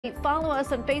Follow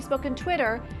us on Facebook and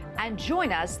Twitter, and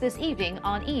join us this evening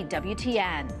on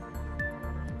EWTN.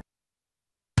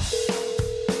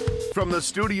 From the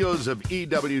studios of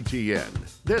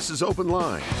EWTN, this is Open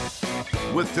Line.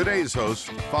 With today's host,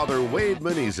 Father Wade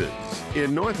Menezes.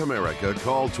 In North America,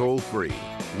 call toll-free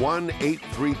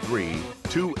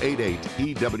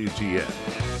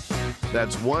 1-833-288-EWTN.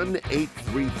 That's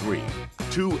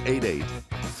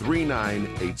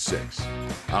 1-833-288-3986.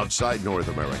 Outside North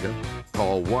America,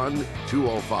 call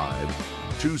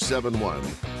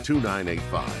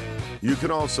 1-205-271-2985. You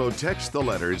can also text the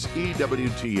letters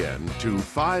EWTN to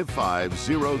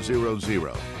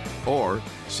 55000 or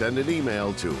send an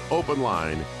email to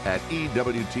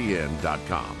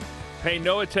openline@ewtn.com. Pay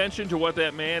no attention to what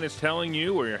that man is telling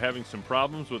you. We're having some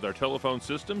problems with our telephone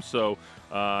system, so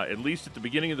at least at the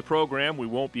beginning of the program, we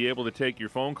won't be able to take your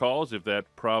phone calls. If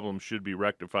that problem should be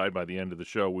rectified by the end of the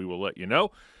show, we will let you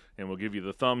know, and we'll give you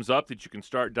the thumbs up that you can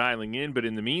start dialing in. But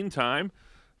in the meantime,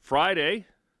 Friday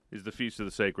is the Feast of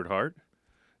the Sacred Heart,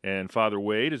 and Father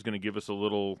Wade is going to give us a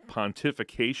little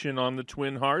pontification on the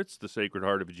Twin Hearts, the Sacred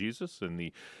Heart of Jesus and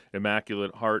the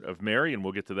Immaculate Heart of Mary, and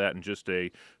we'll get to that in just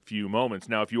a few moments.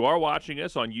 Now, if you are watching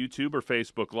us on YouTube or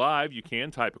Facebook Live, you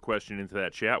can type a question into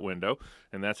that chat window,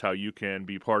 and that's how you can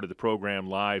be part of the program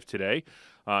live today.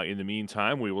 In the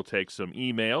meantime, we will take some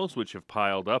emails which have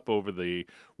piled up over the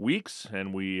weeks,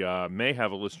 and we may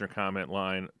have a listener comment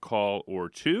line call or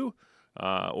two.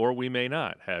 Or we may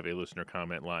not have a listener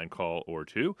comment line call or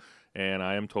two. And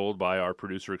I am told by our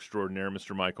producer extraordinaire,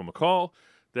 Mr. Michael McCall,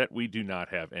 that we do not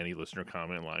have any listener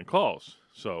comment line calls.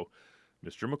 So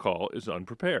Mr. McCall is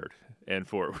unprepared. And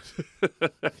for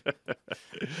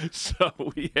so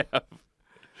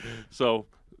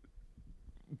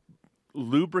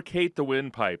lubricate the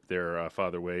windpipe there,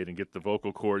 Father Wade, and get the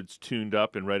vocal cords tuned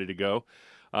up and ready to go.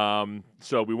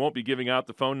 So we won't be giving out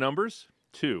the phone numbers.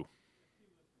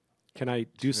 Can I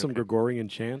do some Gregorian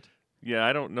chant? Yeah,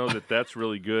 I don't know that that's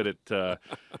really good at,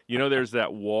 there's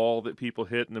that wall that people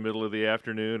hit in the middle of the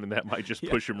afternoon, and that might just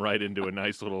push them right into a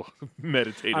nice little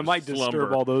meditative I might slumber.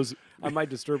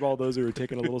 disturb all those who are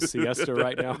taking a little siesta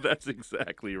right now. That's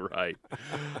exactly right.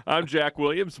 I'm Jack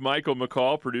Williams, Michael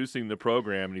McCall producing the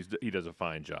program, and he does a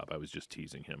fine job. I was just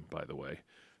teasing him, by the way.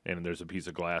 And there's a piece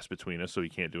of glass between us, so he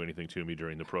can't do anything to me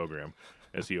during the program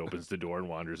as he opens the door and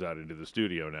wanders out into the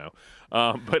studio now.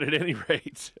 But at any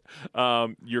rate,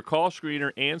 your call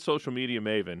screener and social media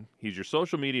maven, he's your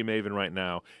social media maven right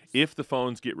now. If the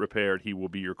phones get repaired, he will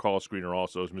be your call screener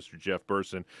also, is Mr. Jeff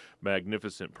Burson,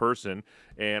 magnificent person.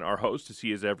 And our host, as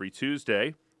he is every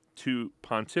Tuesday, to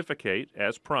pontificate,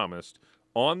 as promised,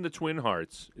 on the Twin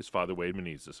Hearts, is Father Wade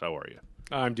Menezes. How are you?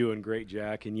 I'm doing great,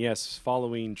 Jack. And yes,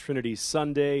 following Trinity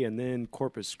Sunday and then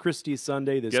Corpus Christi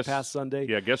Sunday, past Sunday.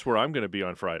 Yeah, guess where I'm going to be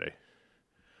on Friday?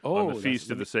 On the Feast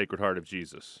of the Sacred Heart of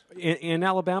Jesus. In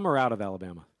Alabama or out of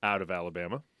Alabama? Out of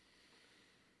Alabama.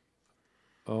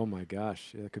 Oh, my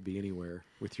gosh. That could be anywhere.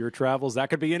 With your travels, that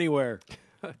could be anywhere.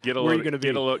 Where are you going to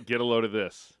be? Get a load of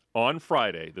this. On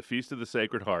Friday, the Feast of the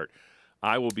Sacred Heart,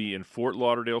 I will be in Fort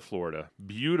Lauderdale, Florida.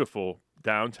 Beautiful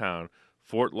downtown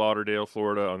Fort Lauderdale,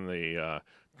 Florida, on the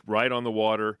right on the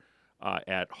water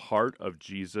at Heart of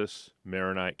Jesus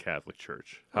Maronite Catholic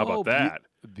Church. How about that?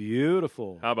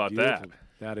 Beautiful. How about that?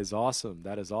 That is awesome.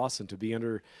 That is awesome to be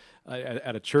under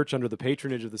at a church under the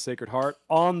patronage of the Sacred Heart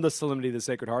on the Solemnity of the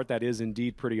Sacred Heart. That is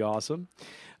indeed pretty awesome.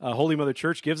 Holy Mother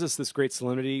Church gives us this great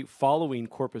solemnity following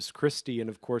Corpus Christi, and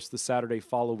of course the Saturday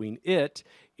following it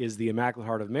is the Immaculate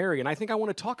Heart of Mary. And I think I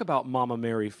want to talk about Mama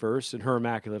Mary first and her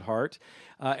Immaculate Heart,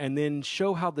 and then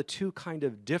show how the two kind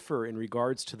of differ in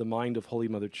regards to the mind of Holy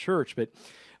Mother Church. But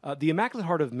the Immaculate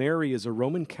Heart of Mary is a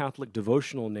Roman Catholic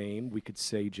devotional name, we could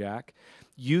say, Jack,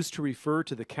 used to refer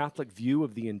to the Catholic view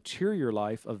of the interior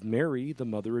life of Mary, the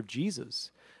mother of Jesus,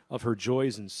 of her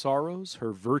joys and sorrows,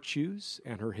 her virtues,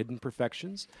 and her hidden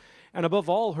perfections, and above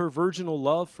all, her virginal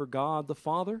love for God the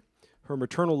Father, her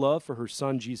maternal love for her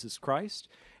Son, Jesus Christ,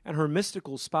 and her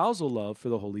mystical spousal love for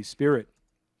the Holy Spirit,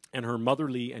 and her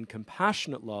motherly and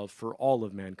compassionate love for all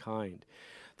of mankind.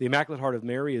 The Immaculate Heart of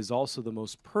Mary is also the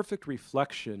most perfect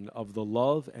reflection of the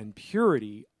love and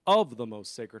purity of the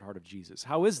most Sacred Heart of Jesus.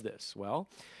 How is this? Well,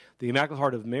 the Immaculate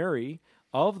Heart of Mary,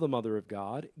 of the Mother of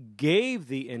God, gave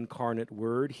the incarnate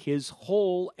Word his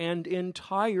whole and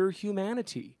entire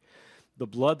humanity. The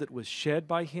blood that was shed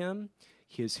by him,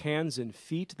 his hands and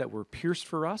feet that were pierced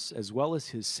for us, as well as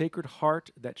his Sacred Heart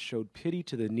that showed pity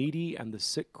to the needy and the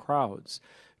sick crowds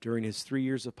during his 3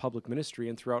 years of public ministry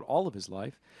and throughout all of his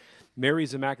life.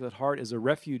 Mary's Immaculate Heart is a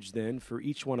refuge, then, for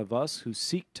each one of us who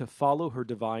seek to follow her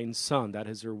divine Son. That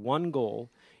is her one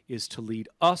goal, is to lead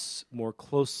us more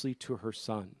closely to her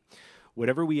Son.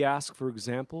 Whatever we ask, for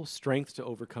example, strength to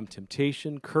overcome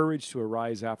temptation, courage to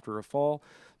arise after a fall,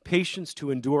 patience to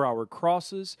endure our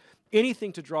crosses,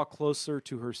 anything to draw closer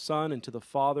to her Son and to the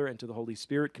Father and to the Holy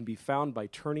Spirit can be found by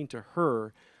turning to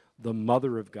her, the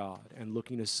Mother of God, and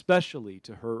looking especially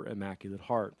to her Immaculate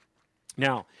Heart.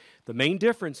 Now, the main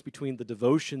difference between the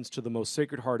devotions to the Most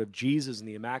Sacred Heart of Jesus and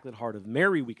the Immaculate Heart of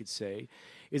Mary, we could say,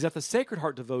 is that the Sacred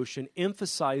Heart devotion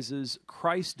emphasizes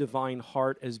Christ's divine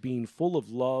heart as being full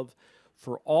of love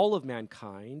for all of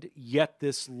mankind, yet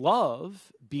this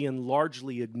love being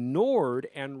largely ignored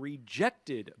and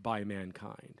rejected by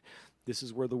mankind. This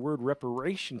is where the word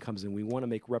reparation comes in. We want to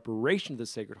make reparation to the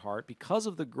Sacred Heart because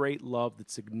of the great love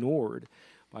that's ignored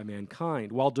by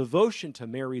mankind. While devotion to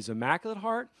Mary's Immaculate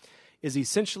Heart is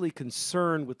essentially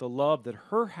concerned with the love that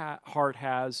her heart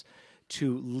has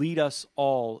to lead us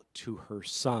all to her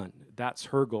Son. That's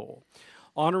her goal.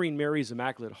 Honoring Mary's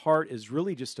Immaculate Heart is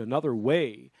really just another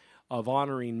way of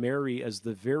honoring Mary as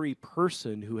the very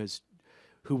person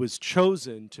who was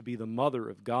chosen to be the Mother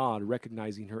of God,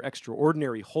 recognizing her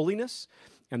extraordinary holiness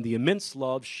and the immense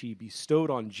love she bestowed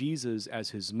on Jesus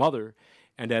as his mother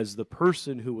and as the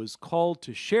person who was called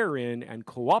to share in and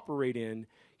cooperate in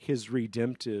his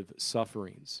redemptive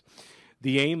sufferings.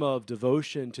 The aim of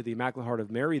devotion to the Immaculate Heart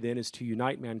of Mary, then, is to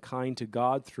unite mankind to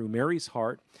God through Mary's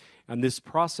heart, and this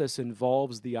process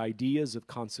involves the ideas of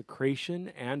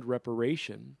consecration and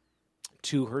reparation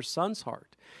to her Son's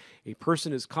heart. A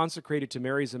person is consecrated to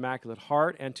Mary's Immaculate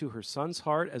Heart and to her Son's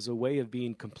heart as a way of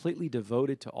being completely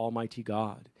devoted to Almighty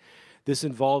God. This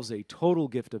involves a total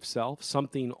gift of self,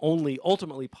 something only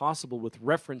ultimately possible with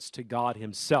reference to God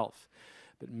himself.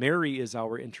 But Mary is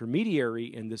our intermediary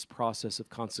in this process of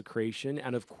consecration,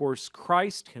 and of course,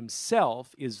 Christ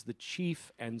himself is the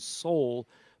chief and sole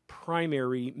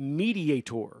primary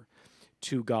mediator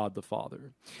to God the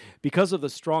Father. Because of the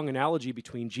strong analogy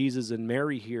between Jesus and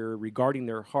Mary here regarding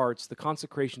their hearts, the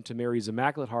consecration to Mary's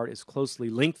Immaculate Heart is closely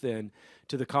linked then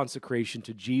to the consecration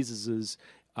to Jesus'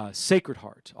 Sacred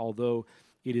Heart, although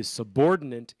it is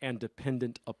subordinate and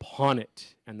dependent upon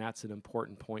it, and that's an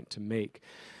important point to make.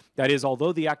 That is,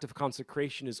 although the act of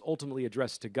consecration is ultimately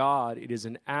addressed to God, it is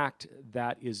an act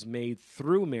that is made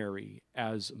through Mary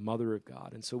as Mother of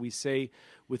God. And so we say,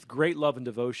 with great love and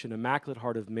devotion, Immaculate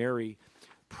Heart of Mary,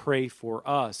 pray for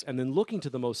us. And then looking to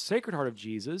the Most Sacred Heart of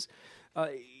Jesus,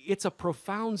 it's a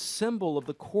profound symbol of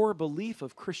the core belief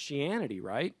of Christianity,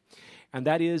 right? And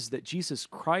that is that Jesus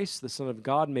Christ, the Son of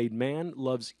God made man,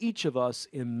 loves each of us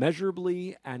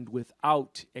immeasurably and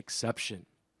without exception.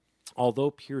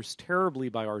 Although pierced terribly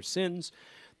by our sins,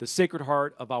 the Sacred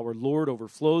Heart of our Lord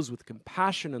overflows with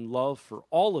compassion and love for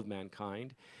all of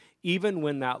mankind, even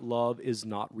when that love is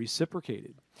not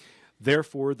reciprocated.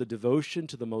 Therefore, the devotion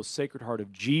to the Most Sacred Heart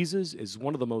of Jesus is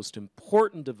one of the most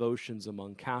important devotions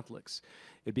among Catholics.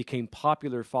 It became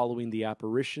popular following the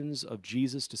apparitions of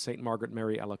Jesus to St. Margaret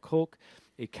Mary Alacoque,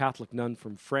 a Catholic nun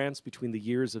from France, between the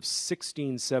years of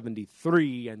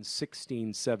 1673 and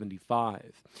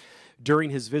 1675.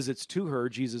 During his visits to her,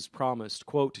 Jesus promised,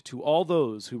 quote, "To all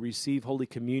those who receive Holy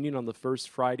Communion on the first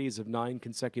Fridays of 9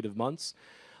 consecutive months,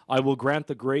 I will grant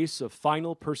the grace of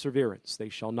final perseverance. They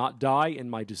shall not die in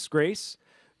my disgrace,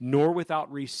 nor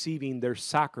without receiving their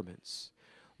sacraments.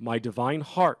 My divine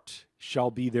heart shall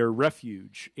be their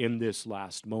refuge in this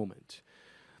last moment."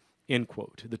 End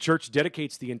quote. The Church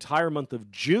dedicates the entire month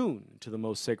of June to the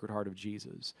Most Sacred Heart of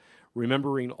Jesus.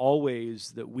 Remembering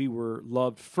always that we were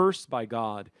loved first by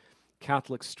God,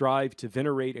 Catholics strive to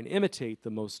venerate and imitate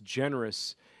the most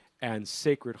generous and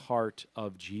Sacred Heart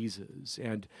of Jesus.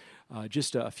 And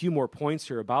just a few more points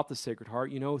here about the Sacred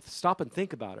Heart. Stop and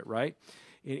think about it, right?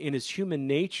 In his human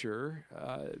nature,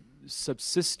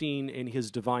 subsisting in his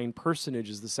divine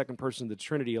personage as the second person of the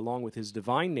Trinity, along with his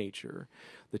divine nature,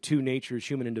 the two natures,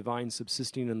 human and divine,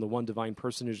 subsisting in the one divine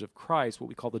personage of Christ, what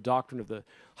we call the doctrine of the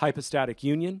hypostatic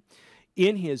union.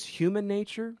 In his human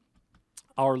nature,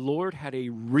 our Lord had a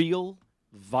real,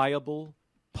 viable,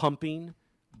 pumping,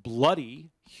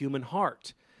 bloody human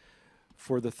heart.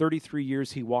 For the 33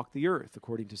 years he walked the earth,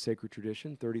 according to sacred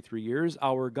tradition, 33 years,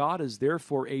 our God is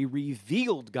therefore a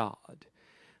revealed God.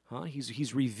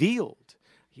 He's revealed.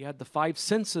 He had the five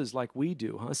senses like we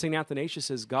do. St. Athanasius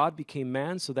says, God became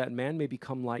man so that man may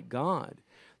become like God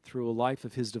through a life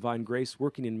of his divine grace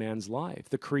working in man's life.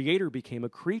 The Creator became a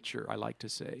creature, I like to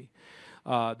say.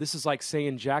 This is like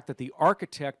saying, Jack, that the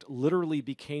architect literally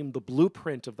became the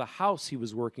blueprint of the house he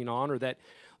was working on, or that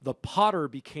the potter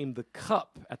became the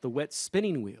cup at the wet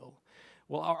spinning wheel.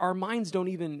 Well, our minds don't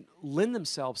even lend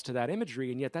themselves to that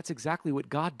imagery, and yet that's exactly what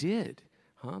God did.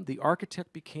 The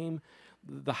architect became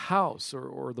the house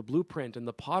or the blueprint, and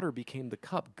the potter became the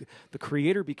cup. The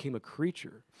creator became a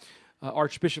creature.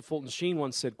 Archbishop Fulton Sheen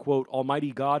once said, quote,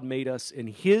 "Almighty God made us in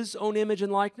his own image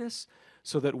and likeness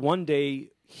so that one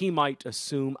day he might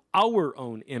assume our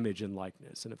own image and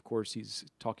likeness." And of course, he's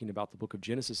talking about the book of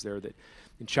Genesis there, that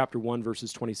in chapter 1,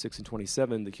 verses 26 and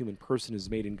 27, the human person is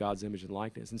made in God's image and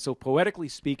likeness. And so poetically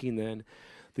speaking then,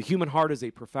 the human heart is a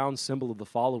profound symbol of the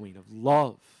following: of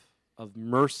love, of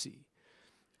mercy,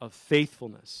 of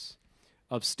faithfulness,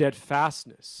 of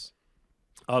steadfastness,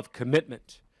 of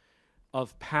commitment,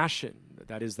 of passion.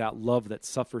 That is that love that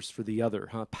suffers for the other,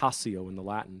 passio in the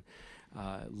Latin.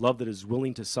 Love that is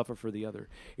willing to suffer for the other.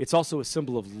 It's also a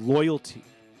symbol of loyalty,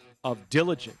 of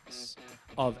diligence,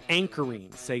 of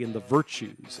anchoring, say, in the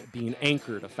virtues, being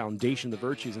anchored, a foundation of the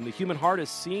virtues. And the human heart is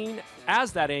seen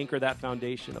as that anchor, that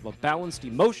foundation of a balanced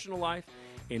emotional life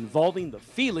involving the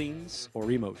feelings or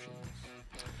emotions.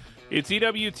 It's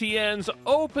EWTN's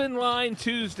Open Line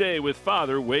Tuesday with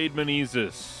Father Wade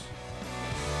Menezes.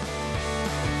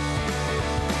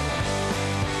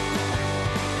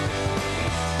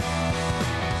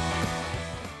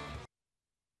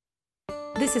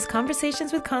 This is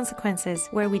Conversations with Consequences,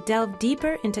 where we delve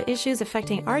deeper into issues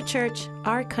affecting our church,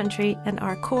 our country, and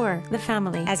our core, the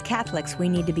family. As Catholics, we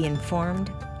need to be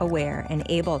informed, aware, and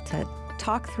able to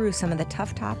talk through some of the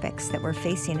tough topics that we're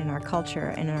facing in our culture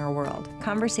and in our world.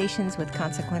 Conversations with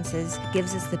Consequences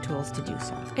gives us the tools to do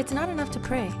so. It's not enough to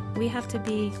pray. We have to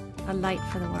be a light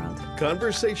for the world.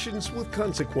 Conversations with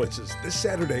Consequences, this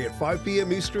Saturday at 5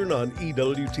 p.m. Eastern on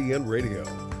EWTN Radio.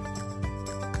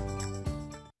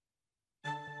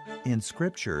 In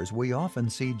scriptures, we often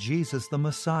see Jesus the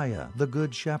Messiah, the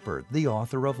Good Shepherd, the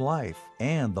author of life,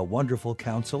 and the wonderful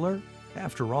counselor.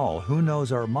 After all, who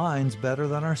knows our minds better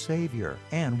than our Savior,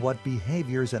 and what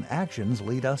behaviors and actions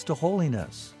lead us to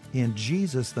holiness? In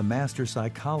Jesus the Master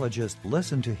Psychologist,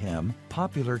 Listen to Him,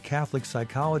 popular Catholic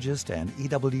psychologist and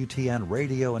EWTN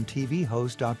radio and TV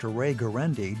host Dr. Ray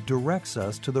Guarendi directs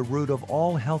us to the root of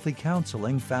all healthy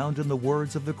counseling found in the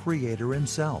words of the Creator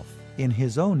Himself. In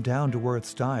his own down-to-earth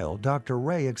style, Dr.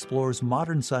 Ray explores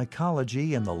modern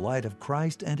psychology in the light of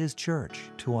Christ and His Church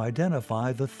to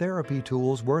identify the therapy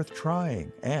tools worth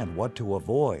trying and what to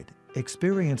avoid.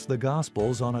 Experience the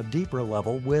Gospels on a deeper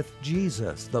level with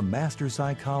Jesus, the Master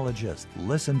Psychologist.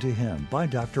 Listen to Him by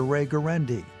Dr. Ray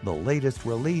Guarendi, the latest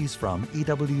release from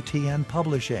EWTN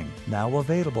Publishing, now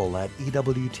available at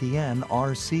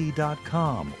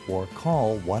EWTNRC.com or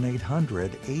call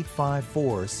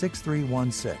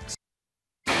 1-800-854-6316.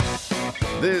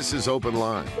 This is Open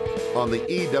Line on the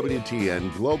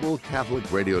EWTN Global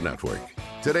Catholic Radio Network.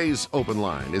 Today's Open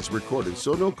Line is recorded,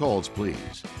 so no calls,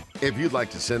 please. If you'd like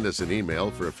to send us an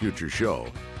email for a future show,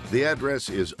 the address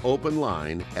is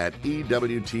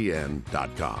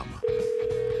openline@EWTN.com.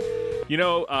 You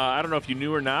know, I don't know if you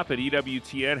knew or not, but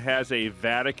EWTN has a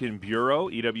Vatican Bureau,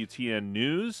 EWTN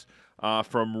News.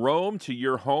 From Rome to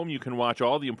your home, you can watch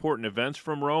all the important events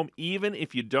from Rome, even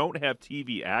if you don't have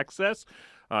TV access.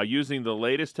 Using the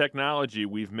latest technology,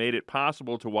 we've made it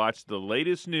possible to watch the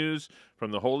latest news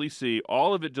from the Holy See,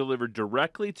 all of it delivered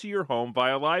directly to your home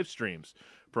via live streams.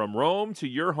 From Rome to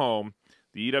your home,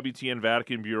 the EWTN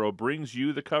Vatican Bureau brings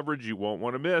you the coverage you won't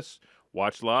want to miss.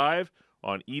 Watch live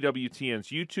on EWTN's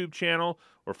YouTube channel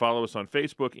or follow us on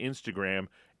Facebook, Instagram,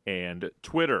 and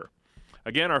Twitter.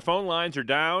 Again, our phone lines are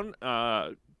down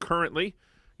currently.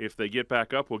 If they get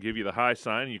back up, we'll give you the high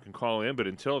sign. You can call in. But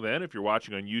until then, if you're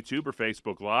watching on YouTube or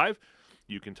Facebook Live,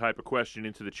 you can type a question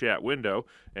into the chat window,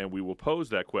 and we will pose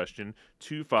that question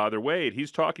to Father Wade.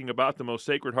 He's talking about the most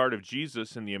sacred heart of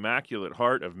Jesus and the Immaculate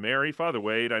Heart of Mary. Father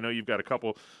Wade, I know you've got a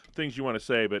couple things you want to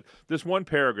say, but this one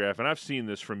paragraph, and I've seen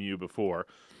this from you before,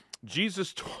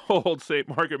 Jesus told St.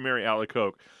 Margaret Mary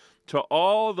Alacoque, to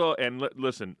all the, and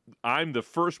listen, I'm the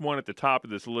first one at the top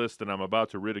of this list that I'm about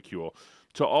to ridicule.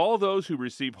 To all those who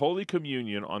receive Holy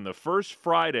Communion on the first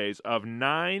Fridays of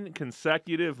 9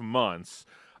 consecutive months,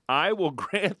 I will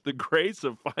grant the grace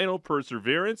of final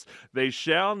perseverance. They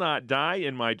shall not die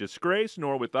in my disgrace,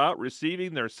 nor without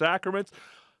receiving their sacraments.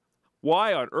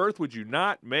 Why on earth would you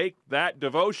not make that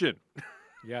devotion?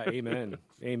 Yeah, amen.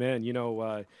 Amen. You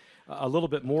know, a little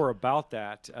bit more about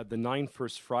that. The 9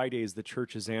 first Fridays the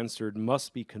Church has answered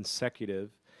must be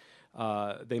consecutive.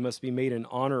 They must be made in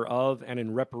honor of and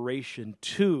in reparation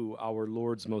to our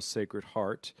Lord's most sacred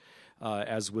heart.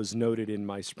 as was noted in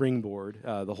my springboard.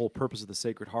 The whole purpose of the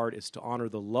Sacred Heart is to honor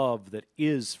the love that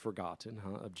is forgotten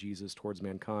of Jesus towards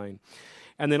mankind.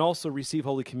 And then also receive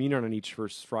Holy Communion on each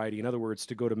First Friday. In other words,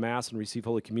 to go to Mass and receive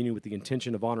Holy Communion with the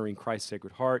intention of honoring Christ's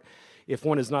Sacred Heart. If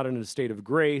one is not in a state of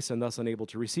grace and thus unable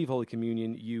to receive Holy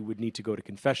Communion, you would need to go to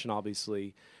confession,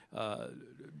 obviously,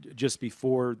 just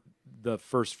before the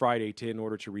first Friday in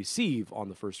order to receive on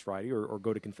the first Friday or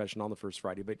go to confession on the first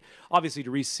Friday. But obviously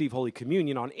to receive Holy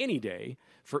Communion on any day,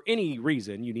 for any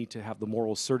reason, you need to have the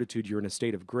moral certitude you're in a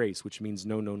state of grace, which means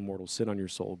no known mortal sin on your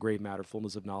soul, grave matter,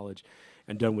 fullness of knowledge,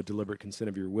 and done with deliberate consent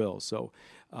of your will. So,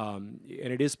 and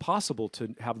it is possible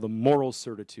to have the moral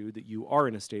certitude that you are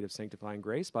in a state of sanctifying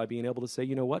grace by being able to say,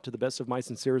 you know what, to the best of my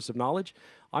sincerest of knowledge,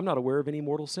 I'm not aware of any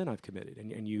mortal sin I've committed.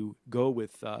 And you go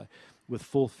with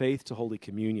full faith to Holy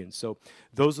Communion. So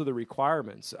those are the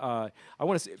requirements. I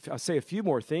want to say a few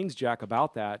more things, Jack,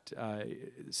 about that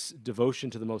devotion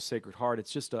to the Most Sacred Heart.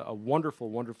 It's just a wonderful,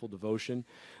 wonderful devotion.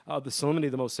 The Solemnity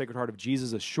of the Most Sacred Heart of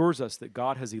Jesus assures us that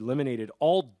God has eliminated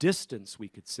all distance, we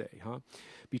could say,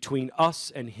 between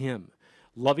us and Him,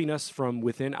 loving us from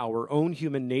within our own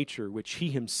human nature, which He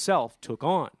Himself took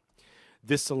on.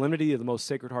 This solemnity of the Most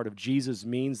Sacred Heart of Jesus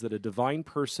means that a divine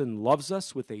person loves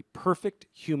us with a perfect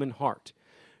human heart.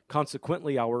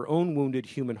 Consequently, our own wounded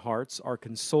human hearts are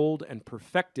consoled and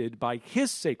perfected by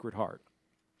His Sacred Heart.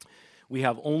 We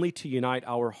have only to unite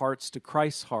our hearts to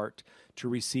Christ's heart to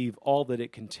receive all that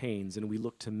it contains, and we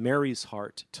look to Mary's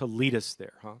heart to lead us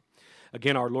there.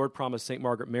 Again, our Lord promised St.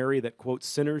 Margaret Mary that, quote,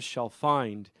 sinners shall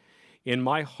find in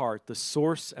my heart the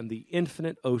source and the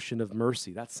infinite ocean of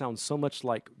mercy. That sounds so much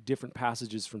like different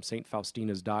passages from St.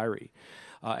 Faustina's diary.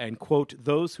 And, quote,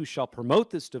 those who shall promote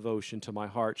this devotion to my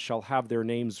heart shall have their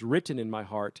names written in my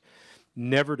heart,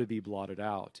 never to be blotted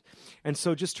out. And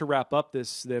so just to wrap up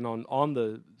this then on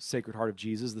the Sacred Heart of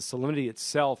Jesus, the solemnity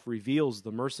itself reveals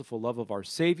the merciful love of our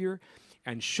Savior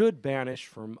and should banish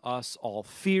from us all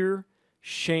fear,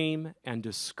 shame, and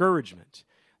discouragement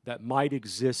that might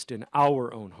exist in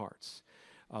our own hearts.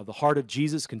 The heart of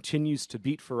Jesus continues to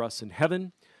beat for us in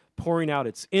heaven, pouring out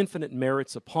its infinite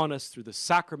merits upon us through the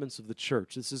sacraments of the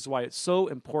church. This is why it's so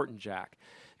important, Jack,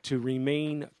 to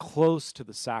remain close to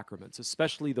the sacraments,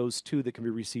 especially those two that can be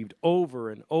received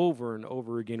over and over and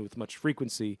over again with much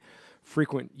frequency,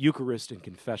 frequent Eucharist and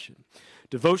confession.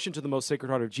 Devotion to the Most Sacred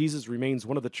Heart of Jesus remains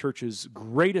one of the Church's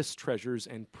greatest treasures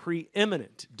and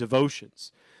preeminent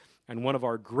devotions, and one of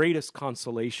our greatest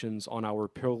consolations on our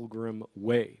pilgrim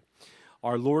way.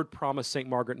 Our Lord promised St.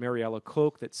 Margaret Mary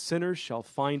Alacoque that sinners shall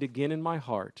find again in my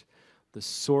heart the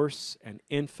source and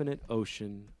infinite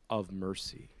ocean of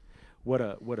mercy. What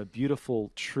a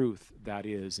beautiful truth that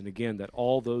is. And again, that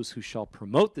all those who shall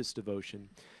promote this devotion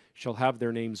shall have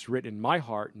their names written in my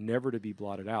heart, never to be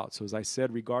blotted out. So as I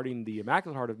said regarding the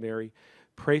Immaculate Heart of Mary,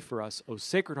 pray for us. O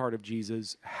Sacred Heart of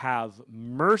Jesus, have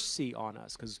mercy on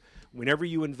us. Because whenever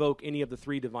you invoke any of the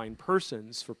three divine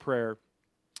persons for prayer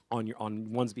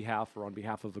on one's behalf or on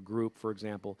behalf of a group, for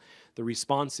example, the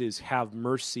response is, have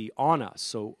mercy on us.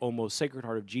 So, O most Sacred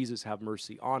Heart of Jesus, have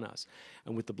mercy on us.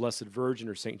 And with the Blessed Virgin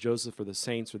or St. Joseph or the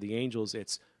saints or the angels,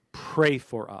 it's pray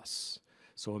for us.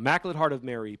 So, Immaculate Heart of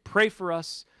Mary, pray for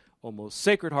us. O most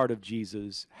Sacred Heart of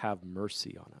Jesus, have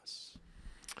mercy on us.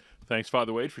 Thanks,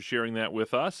 Father Wade, for sharing that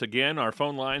with us. Again, our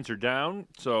phone lines are down,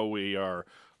 so we are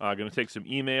going to take some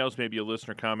emails, maybe a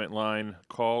listener comment line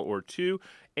call or two.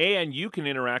 And you can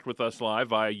interact with us live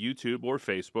via YouTube or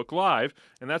Facebook Live.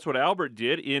 And that's what Albert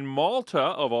did in Malta,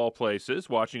 of all places,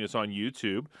 watching us on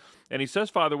YouTube. And he says,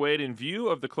 Father Wade, in view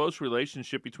of the close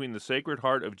relationship between the Sacred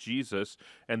Heart of Jesus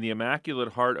and the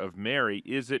Immaculate Heart of Mary,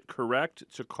 is it correct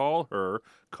to call her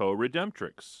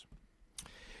co-redemptrix?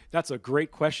 That's a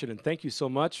great question, and thank you so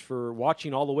much for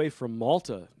watching all the way from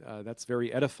Malta. That's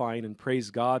very edifying, and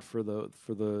praise God for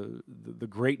the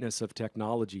greatness of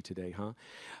technology today,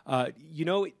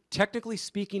 technically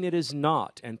speaking, it is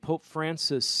not, and Pope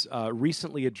Francis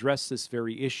recently addressed this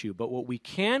very issue. But what we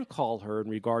can call her in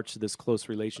regards to this close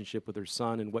relationship with her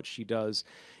son and what she does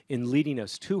in leading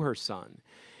us to her son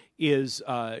is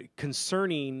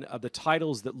concerning the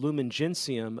titles that Lumen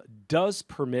Gentium does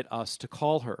permit us to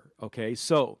call her, okay?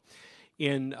 So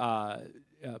in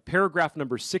paragraph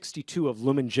number 62 of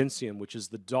Lumen Gentium, which is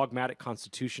the dogmatic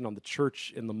constitution on the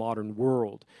church in the modern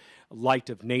world, Light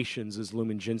of Nations is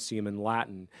Lumen Gentium in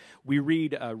Latin, we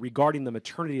read regarding the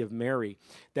maternity of Mary,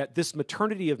 that this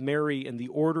maternity of Mary in the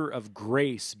order of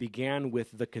grace began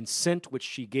with the consent which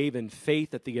she gave in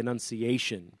faith at the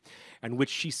Annunciation, and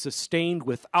which she sustained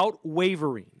without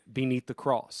wavering beneath the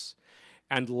cross,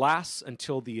 and lasts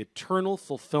until the eternal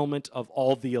fulfillment of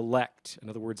all the elect, in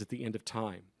other words, at the end of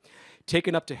time.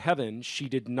 Taken up to heaven, she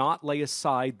did not lay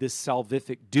aside this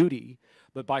salvific duty,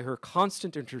 but by her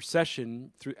constant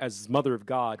intercession as Mother of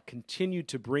God, continued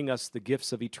to bring us the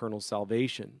gifts of eternal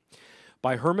salvation.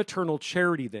 By her maternal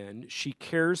charity, then, she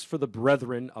cares for the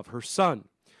brethren of her Son,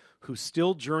 who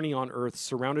still journey on earth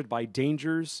surrounded by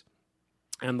dangers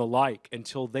and the like,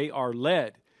 until they are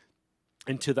led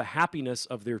into the happiness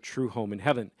of their true home in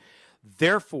heaven.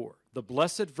 Therefore, the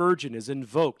Blessed Virgin is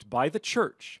invoked by the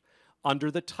Church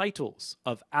under the titles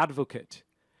of Advocate,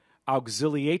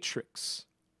 Auxiliatrix,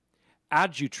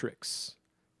 Adjutrix,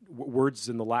 words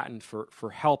in the Latin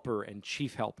for helper and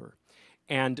chief helper,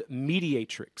 and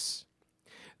Mediatrix.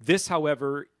 This,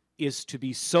 however, is to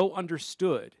be so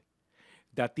understood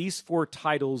that these 4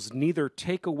 titles neither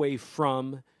take away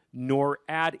from nor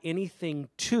add anything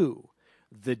to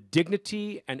the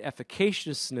dignity and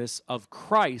efficaciousness of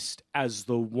Christ as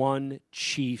the one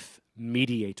chief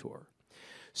mediator.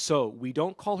 So we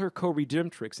don't call her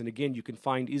co-redemptrix, and again, you can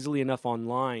find easily enough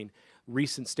online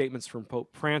recent statements from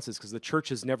Pope Francis, because the Church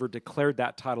has never declared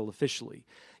that title officially.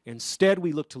 Instead,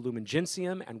 we look to Lumen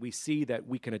Gentium, and we see that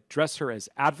we can address her as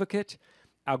Advocate,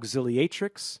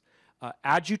 Auxiliatrix,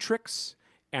 Adjutrix,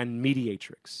 and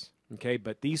Mediatrix. Okay,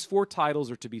 but these 4 titles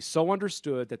are to be so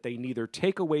understood that they neither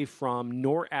take away from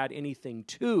nor add anything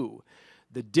to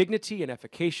the dignity and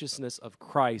efficaciousness of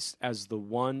Christ as the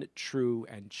one true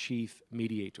and chief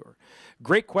mediator.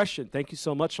 Great question. Thank you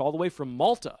so much, all the way from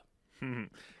Malta.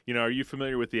 You know, are you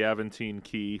familiar with the Aventine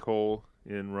Keyhole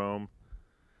in Rome?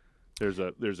 There's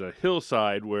a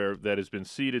hillside that has been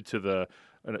ceded to the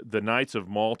Knights of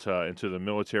Malta and to the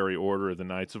military order of the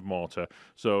Knights of Malta.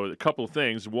 So a couple of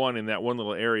things. One, in that one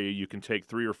little area, you can take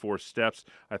 3 or 4 steps.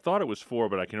 I thought it was 4,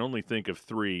 but I can only think of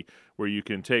 3, where you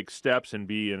can take steps and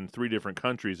be in 3 different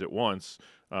countries at once,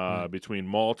 between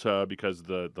Malta, because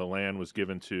the land was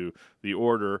given to the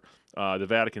order, the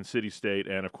Vatican City-State,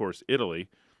 and, of course, Italy.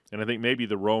 And I think maybe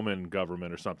the Roman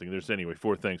government or something. There's, anyway,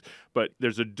 4 things. But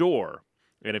there's a door,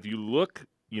 and if you look,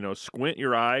 squint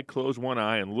your eye, close one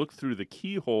eye, and look through the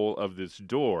keyhole of this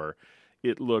door,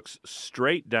 it looks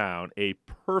straight down a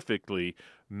perfectly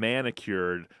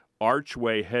manicured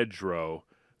archway hedgerow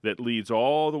that leads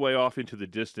all the way off into the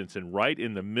distance, and right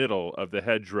in the middle of the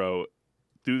hedgerow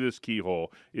through this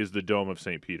keyhole is the Dome of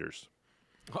St. Peter's.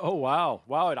 Oh, wow.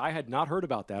 Wow, I had not heard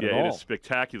about that at all. Yeah, it is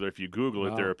spectacular. If you Google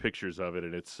it, there are pictures of it,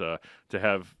 and it's to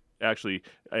have actually,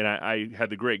 and I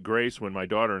had the great grace when my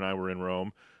daughter and I were in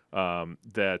Rome,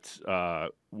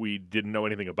 that we didn't know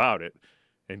anything about it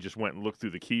and just went and looked through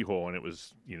the keyhole, and it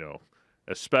was,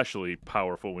 especially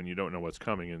powerful when you don't know what's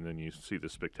coming and then you see the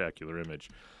spectacular image.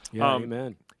 Yeah,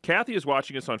 amen. Kathy is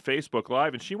watching us on Facebook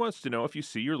Live, and she wants to know if you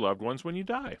see your loved ones when you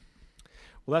die.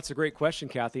 Well, that's a great question,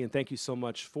 Kathy, and thank you so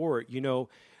much for it.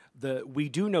 We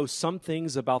do know some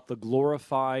things about the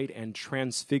glorified and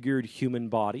transfigured human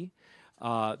body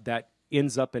that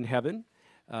ends up in heaven.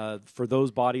 For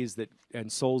those bodies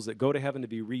and souls that go to heaven to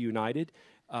be reunited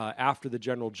after the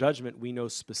general judgment, we know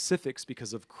specifics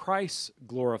because of Christ's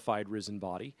glorified risen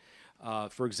body.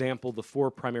 For example, the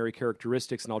 4 primary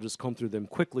characteristics, and I'll just comb through them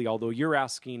quickly, although you're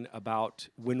asking about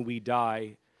when we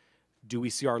die, do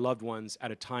we see our loved ones at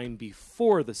a time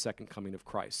before the second coming of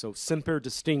Christ? So semper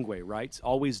distingue, right?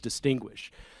 Always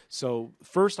distinguish. So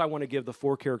first I want to give the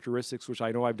 4 characteristics, which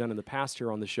I know I've done in the past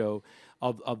here on the show,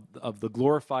 of the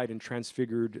glorified and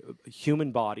transfigured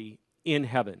human body in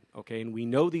heaven, okay? And we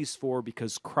know these 4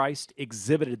 because Christ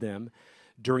exhibited them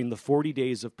during the 40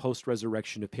 days of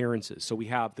post-resurrection appearances. So we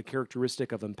have the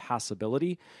characteristic of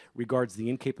impassibility, regards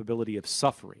the incapability of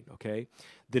suffering, okay?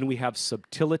 Then we have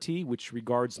subtility, which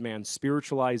regards man's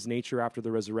spiritualized nature after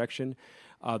the resurrection.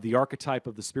 The archetype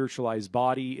of the spiritualized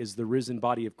body is the risen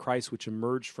body of Christ, which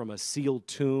emerged from a sealed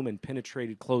tomb and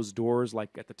penetrated closed doors,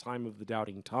 like at the time of the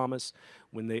doubting Thomas,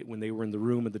 when they were in the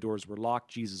room and the doors were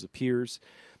locked, Jesus appears.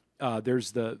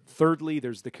 Thirdly,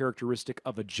 there's the characteristic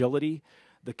of agility,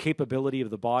 the capability of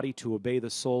the body to obey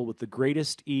the soul with the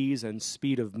greatest ease and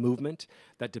speed of movement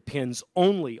that depends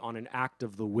only on an act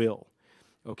of the will.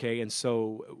 Okay, and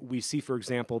so we see, for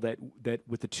example, that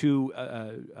with the 2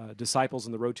 disciples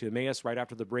on the road to Emmaus, right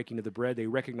after the breaking of the bread, they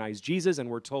recognize Jesus, and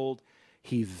we're told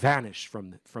he vanished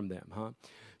from them.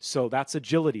 So that's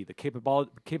agility, the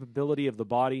capability of the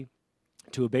body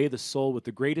to obey the soul with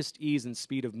the greatest ease and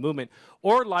speed of movement.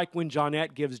 Or like when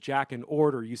Johnette gives Jack an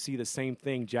order, you see the same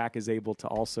thing. Jack is able to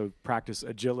also practice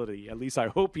agility. At least I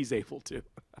hope he's able to.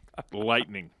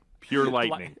 Lightning. Pure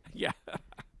lightning. Yeah.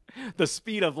 The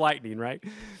speed of lightning, right?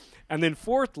 And then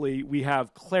fourthly, we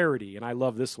have clarity, and I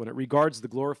love this one. It regards the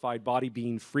glorified body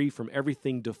being free from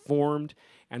everything deformed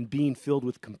and being filled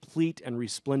with complete and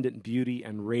resplendent beauty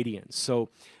and radiance. So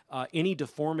any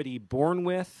deformity born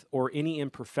with or any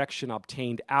imperfection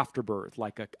obtained after birth,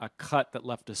 like a cut that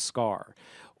left a scar,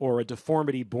 or a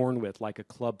deformity born with, like a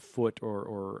club foot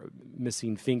or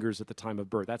missing fingers at the time of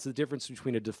birth. That's the difference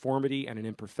between a deformity and an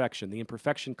imperfection. The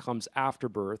imperfection comes after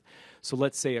birth. So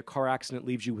let's say a car accident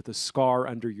leaves you with a scar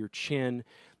under your chin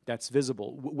that's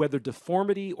visible. Whether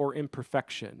deformity or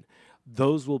imperfection,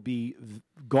 those will be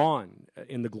gone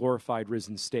in the glorified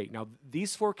risen state. Now,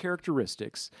 these four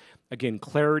characteristics, again,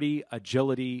 clarity,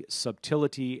 agility,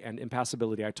 subtlety, and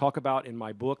impassibility, I talk about in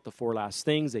my book, The Four Last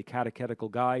Things, a catechetical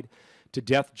guide to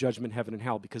death, judgment, heaven, and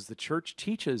hell, because the church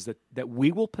teaches that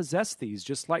we will possess these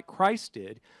just like Christ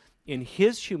did in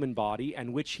his human body,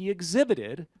 and which he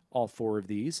exhibited, all four of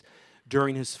these,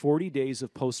 during his 40 days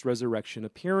of post-resurrection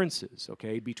appearances,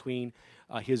 okay, between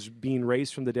his being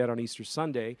raised from the dead on Easter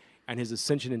Sunday and his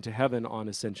ascension into heaven on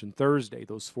Ascension Thursday,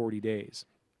 those 40 days.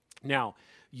 Now,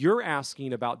 you're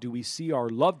asking about, do we see our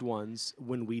loved ones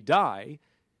when we die,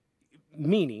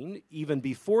 meaning even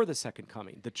before the second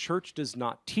coming? The church does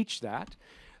not teach that,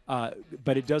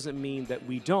 but it doesn't mean that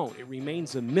we don't. It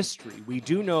remains a mystery. We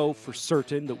do know for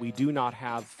certain that we do not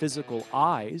have physical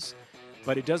eyes,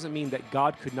 but it doesn't mean that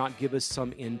God could not give us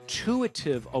some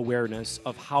intuitive awareness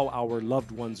of how our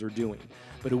loved ones are doing.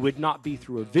 But it would not be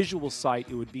through a visual sight,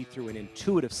 it would be through an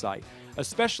intuitive sight,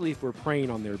 especially if we're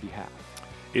praying on their behalf.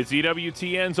 It's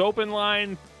EWTN's Open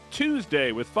Line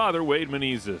Tuesday with Father Wade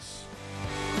Menezes.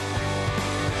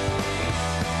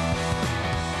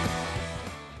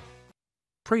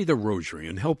 Pray the Rosary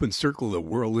and help encircle the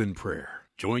world in prayer.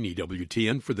 Join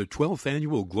EWTN for the 12th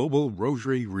Annual Global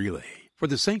Rosary Relay for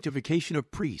the sanctification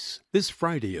of priests this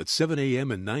Friday at 7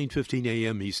 a.m. and 9:15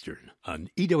 a.m. Eastern on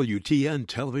EWTN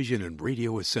Television and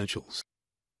Radio Essentials.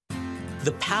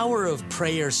 The power of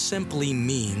prayer simply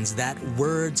means that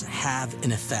words have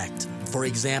an effect. For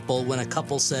example, when a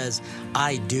couple says,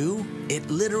 "I do," it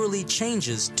literally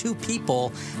changes two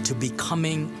people to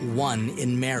becoming one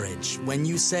in marriage. When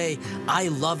you say, "I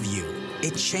love you,"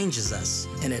 it changes us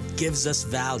and it gives us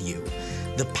value.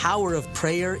 The power of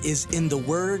prayer is in the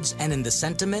words and in the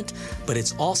sentiment, but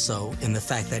it's also in the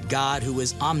fact that God, who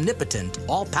is omnipotent,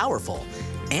 all-powerful,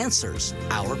 answers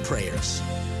our prayers.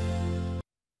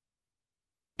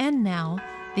 And now,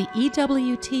 the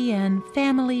EWTN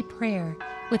Family Prayer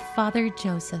with Father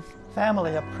Joseph.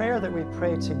 Family, a prayer that we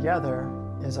pray together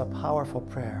is a powerful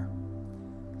prayer.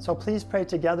 So please pray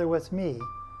together with me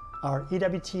our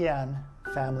EWTN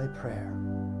Family Prayer.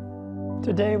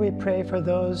 Today we pray for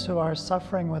those who are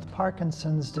suffering with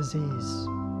Parkinson's disease.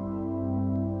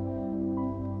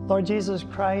 Lord Jesus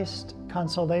Christ,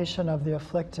 consolation of the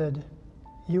afflicted,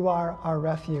 you are our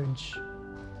refuge.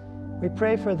 We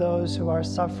pray for those who are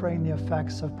suffering the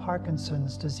effects of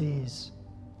Parkinson's disease.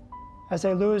 As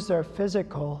they lose their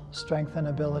physical strength and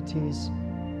abilities,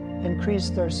 increase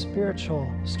their spiritual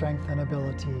strength and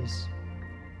abilities.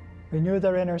 Renew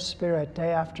their inner spirit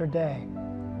day after day,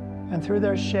 and through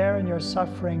their share in your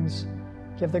sufferings,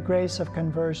 give the grace of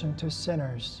conversion to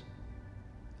sinners.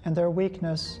 In their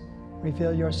weakness,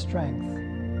 reveal your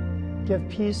strength. Give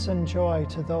peace and joy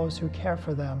to those who care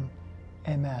for them.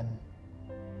 Amen.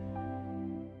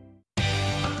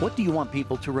 What do you want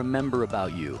people to remember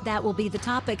about you? That will be the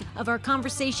topic of our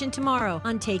conversation tomorrow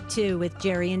on Take Two with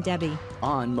Jerry and Debbie.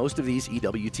 On most of these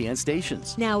EWTN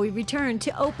stations. Now we return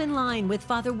to Open Line with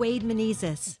Father Wade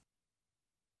Menezes.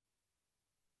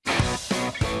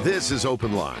 This is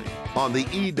Open Line on the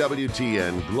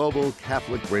EWTN Global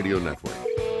Catholic Radio Network.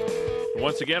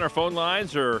 Once again, our phone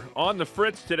lines are on the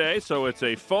fritz today, so it's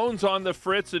a Phones on the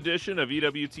Fritz edition of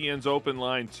EWTN's Open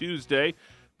Line Tuesday.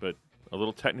 But a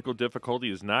little technical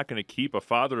difficulty is not going to keep a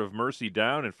Father of Mercy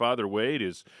down, and Father Wade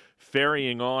is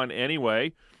ferrying on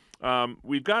anyway.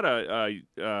 We've got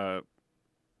a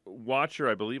watcher,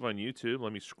 I believe, on YouTube.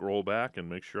 Let me scroll back and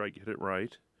make sure I get it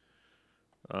right.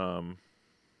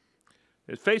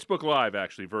 It's Facebook Live,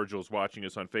 actually. Virgil's watching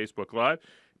us on Facebook Live,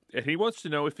 and he wants to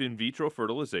know if in vitro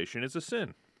fertilization is a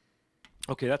sin.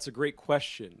 Okay, that's a great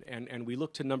question, and we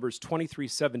look to numbers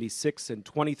 2376 and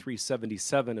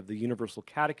 2377 of the Universal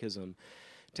Catechism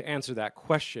to answer that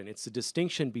question. It's the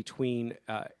distinction between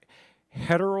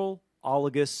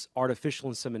heterologous artificial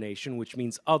insemination, which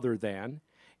means other than,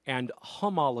 and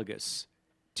homologous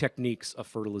techniques of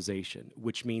fertilization,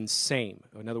 which means same.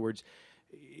 In other words,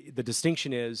 the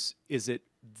distinction is it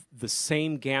the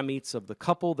same gametes of the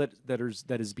couple that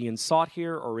is being sought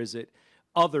here, or is it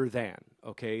other than,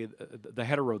 okay, the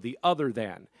hetero, the other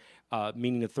than,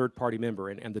 meaning a third-party member,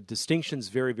 and the distinction's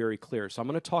very, very clear. So I'm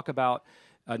going to talk about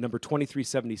number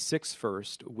 2376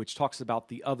 first, which talks about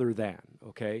the other than,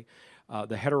 okay?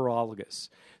 the heterologous.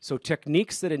 So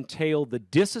techniques that entail the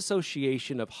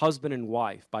disassociation of husband and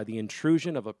wife by the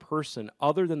intrusion of a person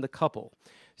other than the couple,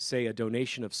 say a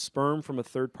donation of sperm from a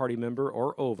third-party member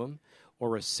or ovum,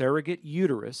 or a surrogate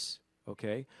uterus,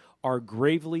 okay, are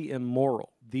gravely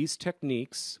immoral. These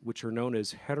techniques, which are known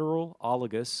as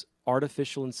heterologous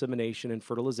artificial insemination and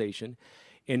fertilization,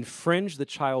 infringe the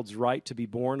child's right to be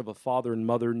born of a father and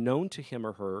mother known to him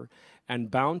or her and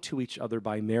bound to each other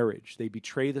by marriage. They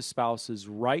betray the spouse's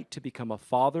right to become a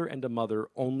father and a mother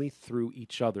only through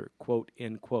each other, quote,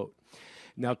 end quote.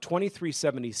 Now,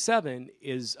 2377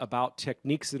 is about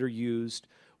techniques that are used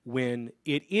when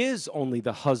it is only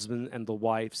the husband and the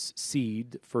wife's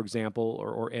seed, for example,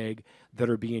 or egg, that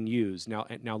are being used. Now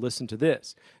listen to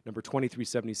this. Number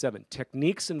 2377,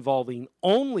 techniques involving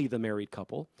only the married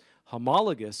couple,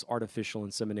 homologous artificial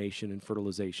insemination and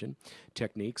fertilization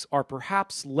techniques, are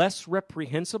perhaps less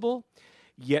reprehensible,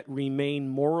 yet remain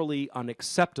morally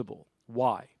unacceptable.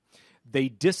 Why? They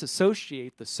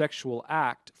disassociate the sexual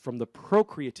act from the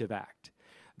procreative act.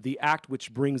 The act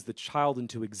which brings the child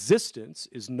into existence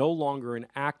is no longer an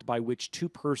act by which two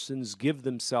persons give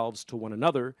themselves to one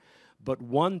another, but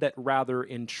one that rather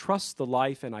entrusts the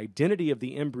life and identity of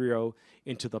the embryo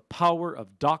into the power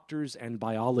of doctors and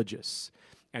biologists,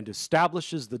 and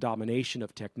establishes the domination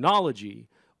of technology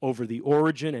over the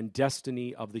origin and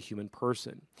destiny of the human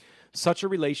person. Such a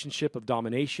relationship of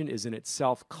domination is in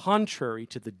itself contrary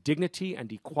to the dignity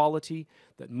and equality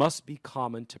that must be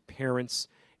common to parents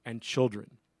and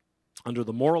children. Under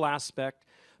the moral aspect,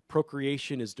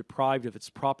 procreation is deprived of its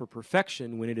proper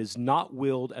perfection when it is not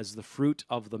willed as the fruit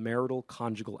of the marital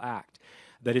conjugal act,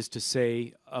 that is to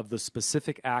say, of the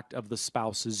specific act of the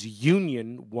spouse's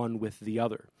union one with the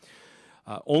other.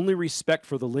 Only respect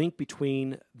for the link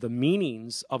between the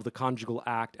meanings of the conjugal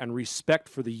act and respect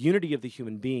for the unity of the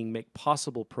human being make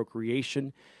possible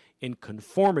procreation in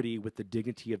conformity with the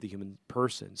dignity of the human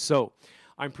person. So,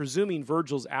 I'm presuming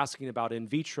Virgil's asking about in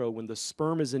vitro when the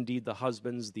sperm is indeed the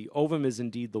husband's, the ovum is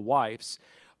indeed the wife's,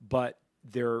 but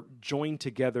they're joined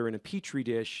together in a petri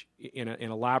dish in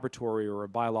a laboratory or a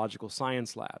biological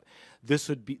science lab. This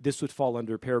would fall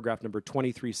under paragraph number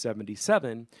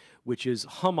 2377, which is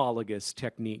homologous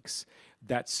techniques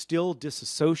that still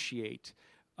disassociate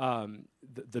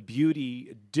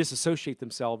disassociate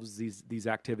themselves, these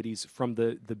activities, from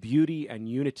the beauty and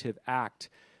unitive act,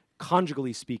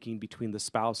 conjugally speaking, between the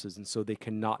spouses, and so they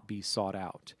cannot be sought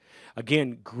out.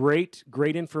 Again, great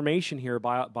information here,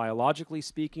 biologically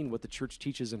speaking, what the church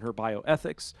teaches in her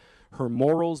bioethics, her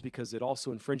morals, because it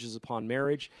also infringes upon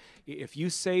marriage. If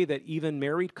you say that even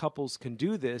married couples can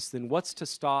do this, then what's to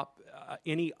stop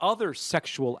any other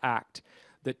sexual act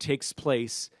that takes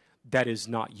place that is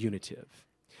not unitive?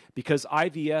 Because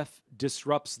IVF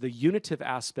disrupts the unitive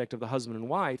aspect of the husband and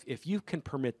wife. If you can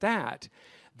permit that,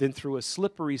 then through a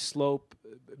slippery slope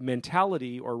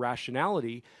mentality or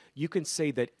rationality, you can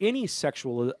say that any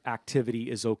sexual activity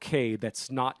is okay that's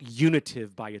not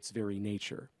unitive by its very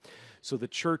nature. So the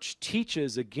church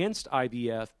teaches against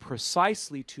IVF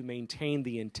precisely to maintain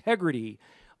the integrity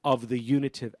of the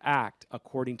unitive act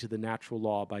according to the natural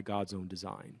law by God's own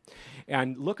design.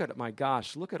 And look at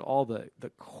all the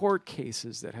court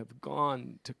cases that have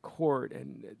gone to court,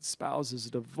 and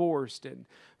spouses divorced, and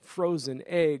frozen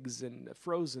eggs and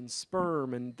frozen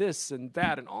sperm and this and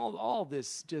that, and all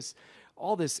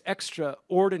this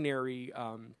extraordinary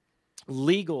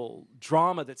legal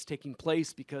drama that's taking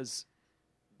place because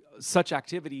such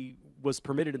activity was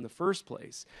permitted in the first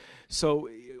place. So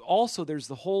also there's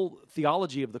the whole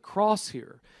theology of the cross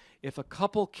here. If a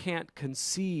couple can't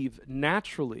conceive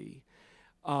naturally,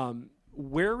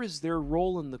 where is their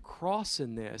role in the cross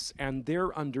in this, and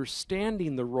their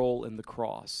understanding the role in the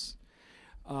cross?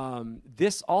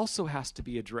 This also has to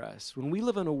be addressed. When we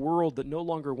live in a world that no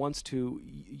longer wants to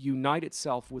unite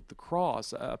itself with the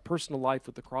cross, a personal life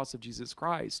with the cross of Jesus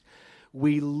Christ,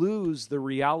 we lose the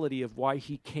reality of why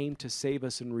he came to save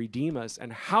us and redeem us,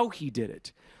 and how he did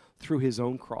it through his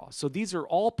own cross. So these are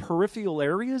all peripheral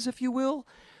areas, if you will,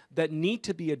 that need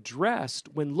to be addressed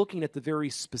when looking at the very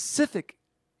specific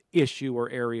issue or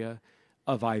area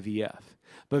of IVF.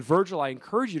 But Virgil, I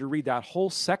encourage you to read that whole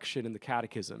section in the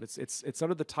Catechism. It's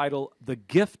under the title, The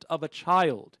Gift of a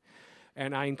Child.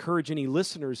 And I encourage any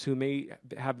listeners who may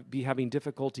be having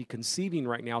difficulty conceiving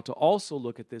right now to also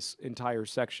look at this entire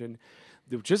section,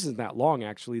 which isn't that long,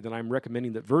 actually, that I'm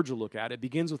recommending that Virgil look at. It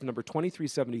begins with number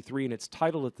 2373, and it's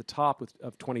titled at the top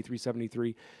of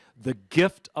 2373, The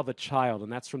Gift of a Child.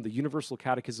 And that's from the Universal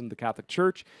Catechism of the Catholic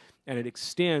Church, and it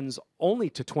extends only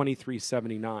to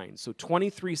 2379. So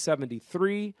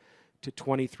 2373 to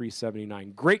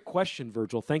 2379. Great question,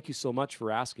 Virgil. Thank you so much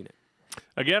for asking it.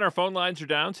 Again, our phone lines are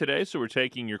down today, so we're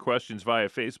taking your questions via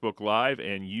Facebook Live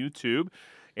and YouTube.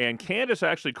 And Candace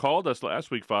actually called us last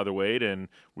week, Father Wade, and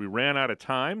we ran out of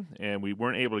time, and we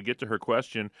weren't able to get to her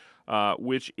question,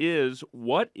 which is,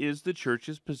 what is the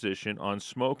church's position on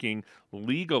smoking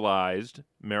legalized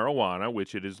marijuana,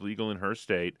 which it is legal in her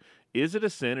state? Is it a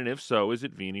sin, and if so, is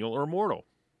it venial or mortal?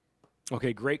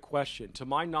 Okay, great question. To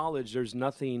my knowledge, there's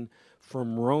nothing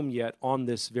from Rome yet on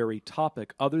this very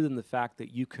topic, other than the fact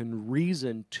that you can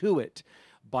reason to it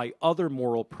by other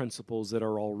moral principles that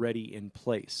are already in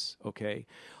place, okay?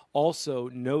 Also,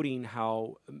 noting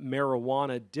how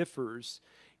marijuana differs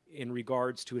in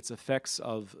regards to its effects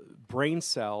of brain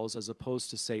cells as opposed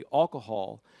to, say,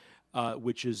 alcohol,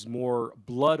 which is more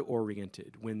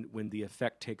blood-oriented when the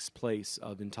effect takes place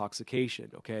of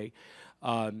intoxication, okay?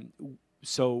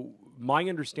 So my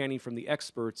understanding from the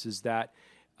experts is that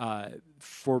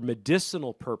for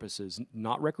medicinal purposes,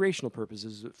 not recreational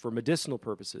purposes, for medicinal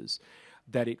purposes,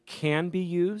 that it can be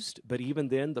used, but even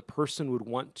then the person would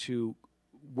want to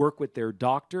work with their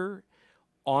doctor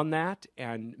on that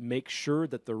and make sure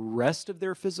that the rest of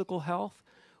their physical health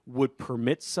would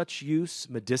permit such use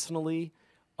medicinally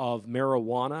of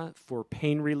marijuana for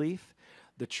pain relief.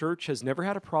 The church has never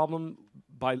had a problem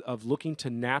of looking to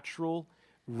natural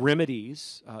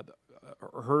remedies,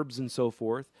 herbs and so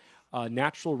forth,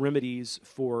 natural remedies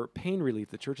for pain relief.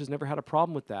 The church has never had a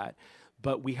problem with that,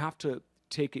 but we have to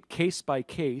take it case by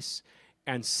case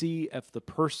and see if the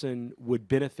person would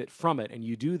benefit from it. And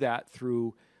you do that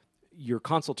through your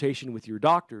consultation with your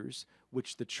doctors,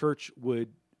 which the church would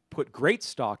put great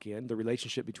stock in, the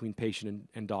relationship between patient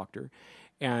and doctor,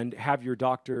 and have your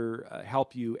doctor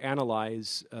help you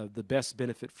analyze the best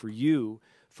benefit for you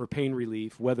for pain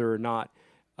relief, whether or not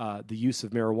the use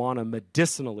of marijuana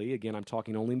medicinally, again, I'm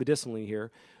talking only medicinally here,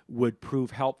 would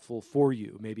prove helpful for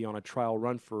you, maybe on a trial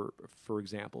run, for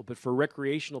example. But for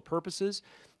recreational purposes,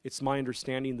 it's my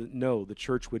understanding that no, the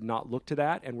church would not look to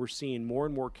that, and we're seeing more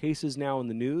and more cases now in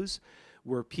the news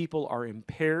where people are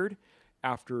impaired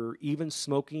after even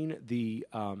smoking the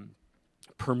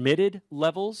permitted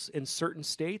levels in certain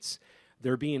states.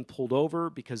 They're being pulled over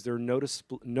because they're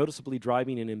noticeably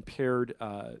driving in impaired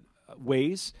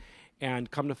ways,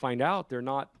 and come to find out they're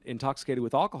not intoxicated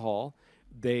with alcohol.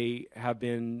 They have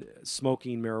been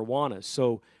smoking marijuana.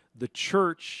 So the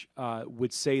church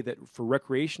would say that for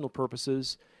recreational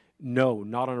purposes, no,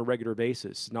 not on a regular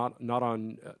basis, not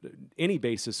on any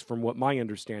basis from what my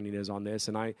understanding is on this.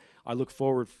 And I look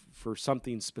forward for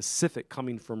something specific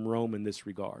coming from Rome in this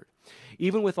regard.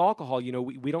 Even with alcohol,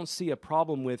 we don't see a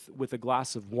problem with a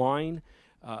glass of wine,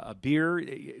 a beer.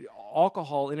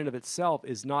 Alcohol in and of itself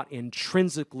is not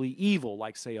intrinsically evil,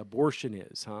 like, say, abortion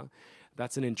is, huh?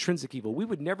 That's an intrinsic evil. We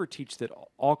would never teach that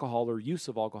alcohol or use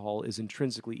of alcohol is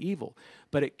intrinsically evil,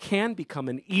 but it can become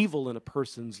an evil in a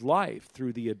person's life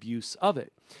through the abuse of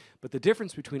it. But the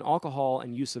difference between alcohol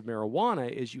and use of marijuana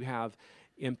is you have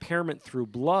impairment through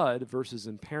blood versus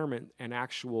impairment and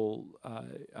actual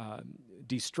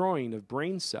destroying of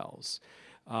brain cells.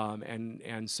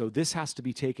 And so this has to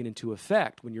be taken into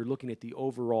effect when you're looking at the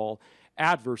overall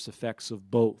adverse effects of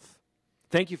both.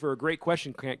 Thank you for a great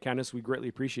question, Candace. We greatly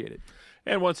appreciate it.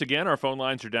 And once again, our phone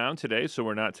lines are down today, so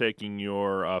we're not taking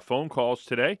your phone calls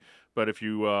today. But if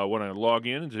you want to log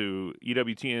in to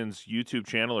EWTN's YouTube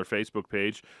channel or Facebook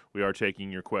page, we are taking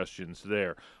your questions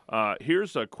there.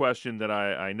 Here's a question that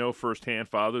I know firsthand,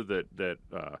 Father,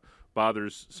 that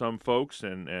bothers some folks,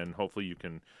 and hopefully you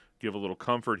can give a little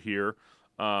comfort here.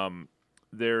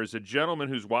 There's a gentleman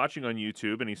who's watching on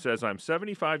YouTube, and he says, I'm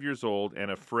 75 years old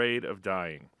and afraid of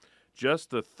dying. Just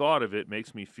the thought of it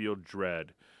makes me feel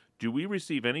dread. Do we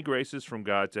receive any graces from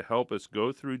God to help us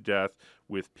go through death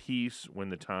with peace when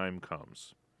the time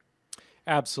comes?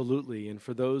 Absolutely. And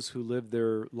for those who live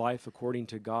their life according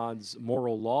to God's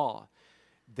moral law,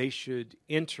 they should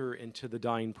enter into the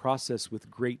dying process with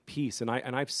great peace. And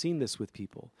I've seen this with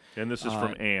people. And this is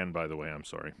from Ann, by the way. I'm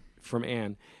sorry. From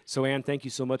Ann. So, Ann, thank you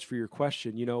so much for your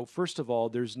question. First of all,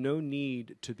 there's no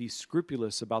need to be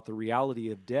scrupulous about the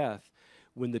reality of death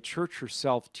when the church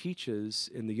herself teaches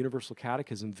in the Universal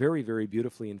Catechism, very, very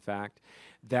beautifully, in fact,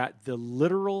 that the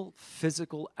literal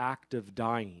physical act of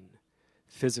dying,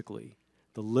 the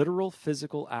literal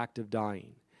physical act of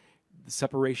dying, the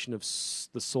separation of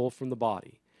the soul from the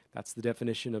body, that's the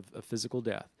definition of physical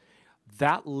death.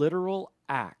 That literal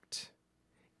act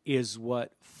is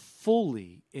what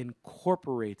fully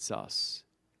incorporates us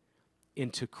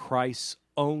into Christ's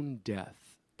own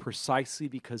death, precisely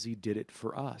because he did it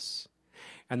for us.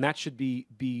 And that should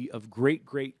be of great,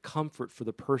 great comfort for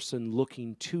the person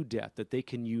looking to death, that they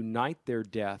can unite their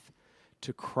death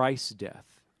to Christ's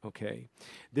death Okay,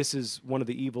 this is one of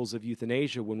the evils of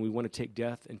euthanasia when we want to take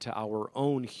death into our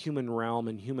own human realm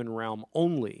and human realm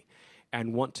only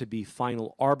and want to be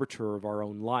final arbiter of our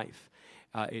own life.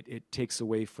 It takes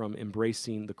away from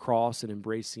embracing the cross and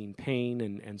embracing pain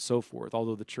and so forth,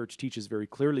 although the church teaches very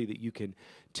clearly that you can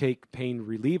take pain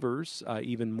relievers,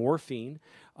 even morphine,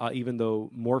 even though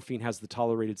morphine has the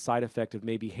tolerated side effect of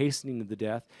maybe hastening the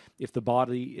death. If the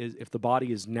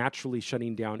body is naturally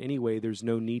shutting down anyway, there's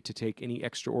no need to take any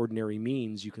extraordinary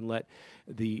means. You can let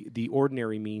the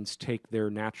ordinary means take their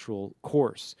natural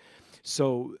course.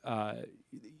 So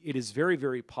it is very,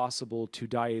 very possible to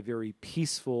die a very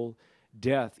peaceful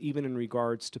death, even in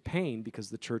regards to pain, because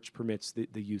the church permits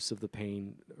the use of the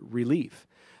pain relief.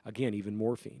 Again, even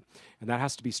morphine. And that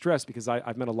has to be stressed, because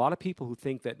I've met a lot of people who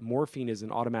think that morphine is an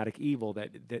automatic evil,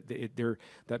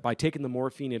 that by taking the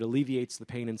morphine it alleviates the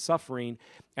pain and suffering,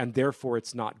 and therefore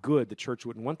it's not good. The church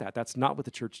wouldn't want that. That's not what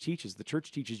the church teaches. The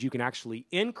church teaches you can actually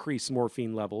increase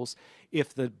morphine levels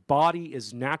if the body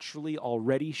is naturally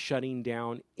already shutting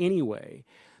down anyway.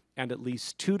 And at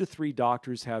least 2 to 3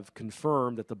 doctors have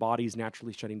confirmed that the body is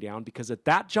naturally shutting down, because at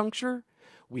that juncture,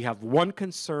 we have one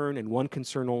concern and one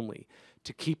concern only: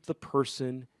 to keep the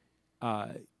person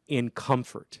in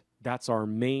comfort. That's our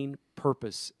main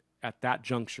purpose at that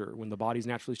juncture, when the body's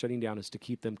naturally shutting down, is to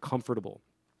keep them comfortable.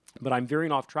 But I'm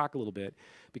veering off track a little bit,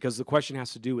 because the question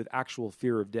has to do with actual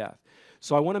fear of death.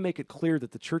 So I want to make it clear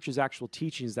that the church's actual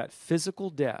teaching is that physical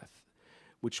death,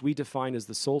 which we define as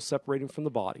the soul separating from the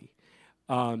body,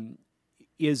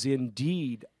 is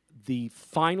indeed the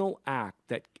final act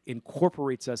that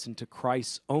incorporates us into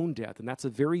Christ's own death. And that's a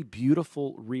very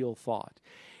beautiful, real thought.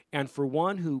 And for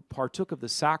one who partook of the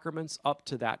sacraments up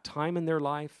to that time in their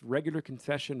life, regular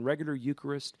confession, regular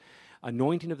Eucharist,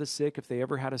 anointing of the sick if they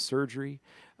ever had a surgery,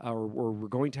 or were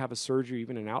going to have a surgery,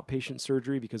 even an outpatient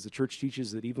surgery, because the church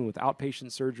teaches that even with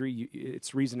outpatient surgery,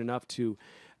 it's reason enough to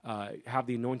have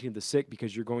the anointing of the sick,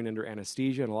 because you're going under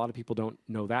anesthesia, and a lot of people don't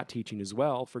know that teaching as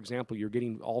well. For example, you're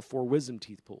getting all 4 wisdom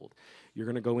teeth pulled. You're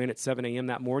going to go in at 7 a.m.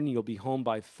 that morning, you'll be home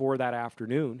by 4 that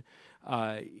afternoon.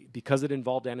 Because it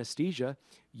involved anesthesia,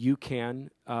 you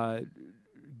can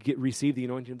receive the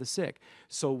anointing of the sick.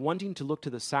 So wanting to look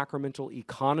to the sacramental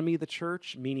economy of the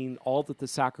church, meaning all that the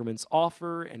sacraments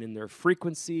offer and in their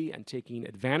frequency, and taking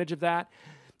advantage of that,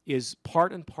 is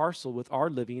part and parcel with our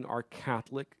living our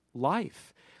Catholic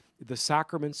life. The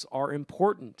sacraments are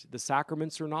important. The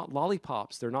sacraments are not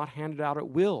lollipops. They're not handed out at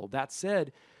will. That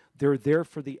said, they're there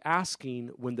for the asking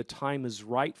when the time is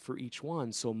right for each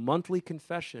one. So monthly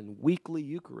confession, weekly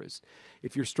Eucharist.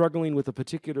 If you're struggling with a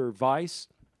particular vice,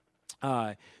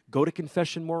 go to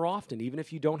confession more often, even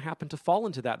if you don't happen to fall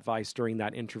into that vice during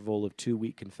that interval of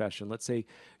 2-week confession. Let's say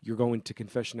you're going to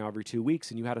confession now every 2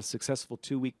 weeks, and you had a successful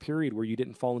 2-week period where you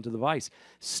didn't fall into the vice.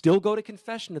 Still go to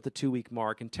confession at the 2-week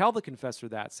mark and tell the confessor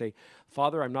that. Say,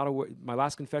 Father, I'm not aware, my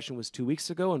last confession was 2 weeks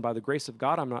ago, and by the grace of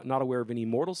God, I'm not aware of any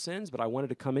mortal sins, but I wanted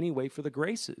to come anyway for the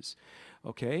graces.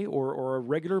 Okay, or a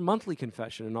regular monthly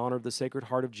confession in honor of the Sacred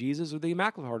Heart of Jesus or the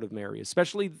Immaculate Heart of Mary,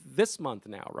 especially this month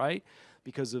now, right?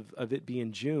 Because of it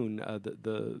being June,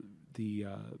 the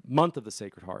month of the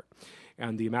Sacred Heart.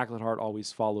 And the Immaculate Heart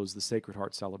always follows the Sacred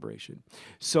Heart celebration.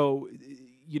 So,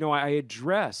 I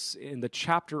address in the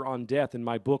chapter on death in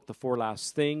my book, The 4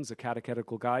 Last Things, A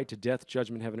Catechetical Guide to Death,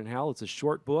 Judgment, Heaven, and Hell. It's a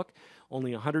short book,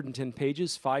 only 110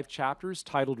 pages, 5 chapters,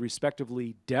 titled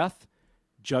respectively Death,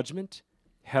 Judgment,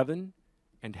 Heaven,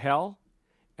 and Hell,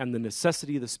 and the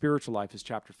Necessity of the Spiritual Life is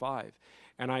chapter 5.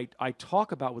 And I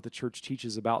talk about what the church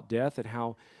teaches about death, and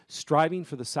how striving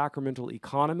for the sacramental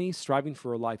economy, striving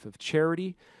for a life of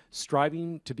charity,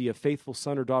 striving to be a faithful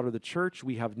son or daughter of the church,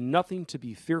 we have nothing to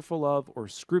be fearful of or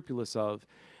scrupulous of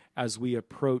as we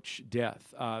approach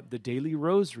death. The daily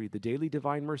rosary, the daily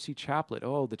Divine Mercy Chaplet.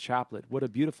 Oh, the chaplet. What a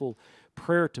beautiful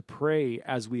prayer to pray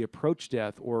as we approach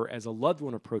death, or as a loved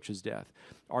one approaches death.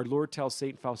 Our Lord tells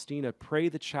St. Faustina, pray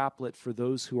the chaplet for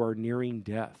those who are nearing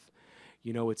death.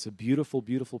 It's a beautiful,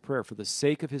 beautiful prayer. For the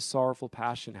sake of his sorrowful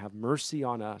passion, have mercy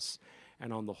on us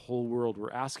and on the whole world.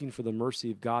 We're asking for the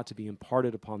mercy of God to be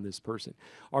imparted upon this person.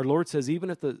 Our Lord says, even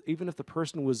if the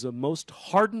person was a most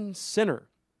hardened sinner,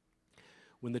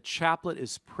 when the chaplet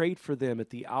is prayed for them at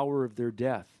the hour of their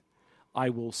death, I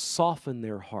will soften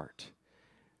their heart.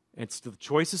 And the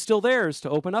choice is still theirs to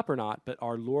open up or not, but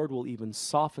our Lord will even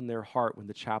soften their heart when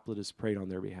the chaplet is prayed on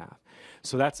their behalf.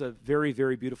 So that's a very,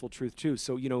 very beautiful truth too.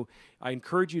 So, I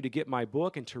encourage you to get my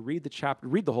book and to read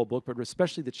the whole book, but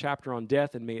especially the chapter on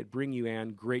death, and may it bring you,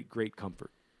 Anne, great, great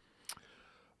comfort.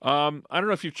 I don't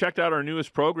know if you've checked out our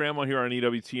newest program on here on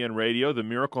EWTN Radio, The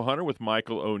Miracle Hunter with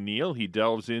Michael O'Neill. He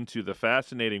delves into the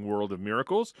fascinating world of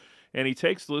miracles, and he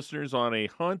takes listeners on a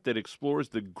hunt that explores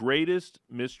the greatest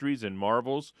mysteries and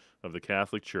marvels of the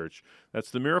Catholic Church.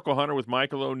 That's The Miracle Hunter with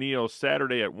Michael O'Neill,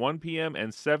 Saturday at 1 p.m.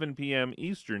 and 7 p.m.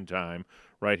 Eastern Time,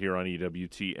 right here on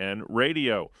EWTN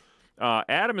Radio.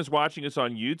 Adam is watching us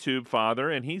on YouTube,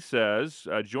 Father, and he says,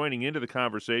 joining into the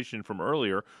conversation from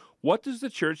earlier, what does the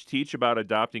Church teach about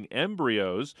adopting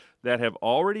embryos that have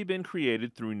already been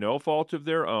created through no fault of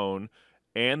their own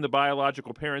and the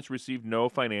biological parents receive no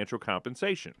financial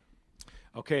compensation?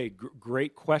 Okay,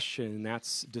 great question.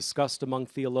 That's discussed among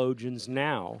theologians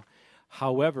now.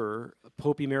 However,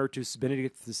 Pope Emeritus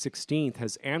Benedict XVI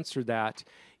has answered that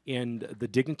in the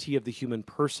Dignity of the Human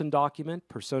Person document,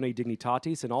 Personae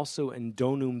Dignitatis, and also in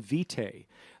Donum Vitae,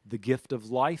 the Gift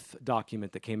of Life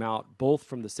document that came out both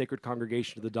from the Sacred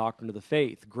Congregation of the Doctrine of the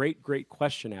Faith. Great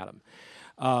question, Adam.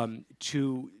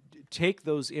 To take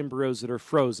those embryos that are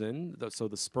frozen, so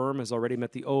the sperm has already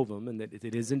met the ovum, and that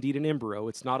it is indeed an embryo.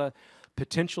 It's not a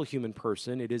potential human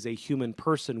person. It is a human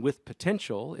person with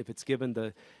potential if it's given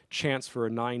the chance for a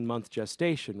 9-month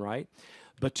gestation, right?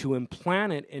 But to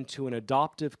implant it into an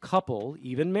adoptive couple,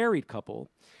 even married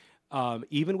couple,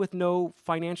 even with no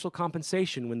financial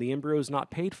compensation when the embryo is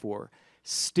not paid for,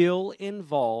 still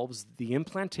involves the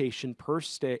implantation per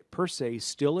se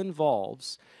still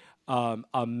involves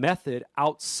a method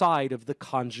outside of the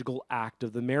conjugal act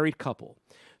of the married couple.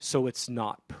 So it's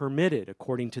not permitted,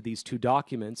 according to these two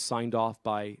documents signed off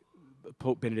by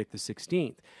Pope Benedict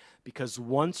XVI. Because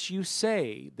once you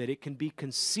say that it can be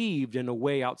conceived in a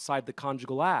way outside the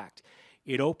conjugal act,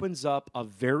 it opens up a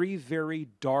very, very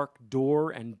dark door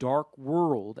and dark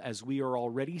world, as we are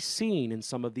already seeing in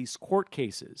some of these court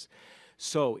cases.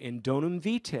 So in Donum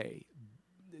Vitae,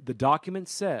 the document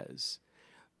says,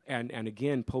 and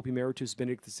again, Pope Emeritus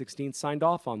Benedict XVI signed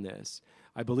off on this.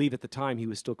 I believe at the time he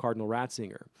was still Cardinal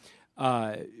Ratzinger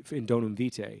in Donum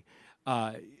Vitae.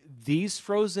 These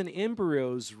frozen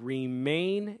embryos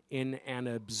remain in an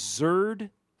absurd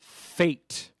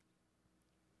fate.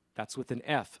 That's with an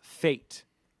F, fate.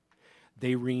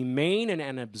 They remain in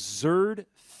an absurd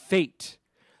fate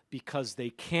because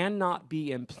they cannot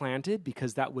be implanted,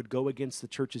 because that would go against the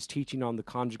Church's teaching on the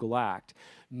conjugal act,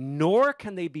 nor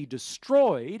can they be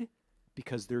destroyed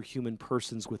because they're human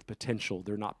persons with potential.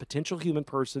 They're not potential human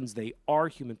persons, they are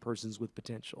human persons with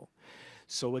potential.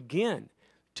 So again,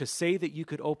 to say that you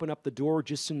could open up the door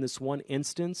just in this one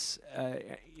instance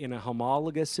in a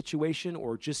homologous situation,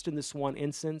 or just in this one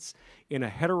instance in a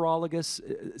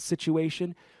heterologous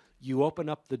situation, you open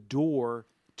up the door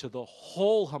to the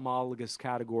whole homologous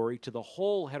category, to the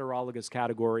whole heterologous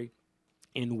category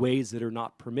in ways that are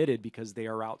not permitted because they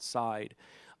are outside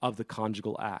of the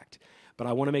conjugal act. But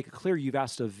I want to make it clear, you've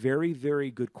asked a very, very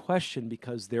good question,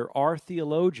 because there are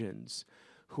theologians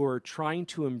who are trying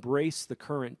to embrace the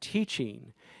current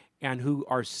teaching and who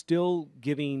are still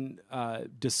giving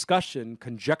discussion,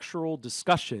 conjectural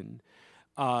discussion,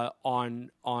 on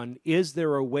is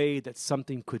there a way that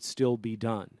something could still be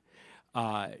done?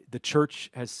 The Church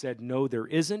has said no, there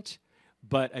isn't.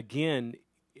 But again,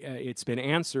 it's been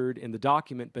answered in the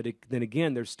document. But then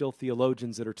again, there's still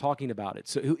theologians that are talking about it.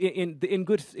 So in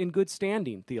good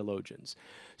standing theologians.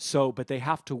 So, but they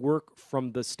have to work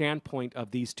from the standpoint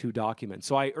of these two documents.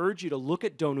 So I urge you to look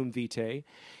at Donum Vitae,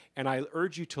 and I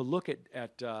urge you to look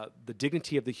at the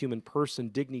Dignity of the Human Person,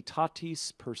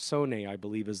 Dignitatis Personae, I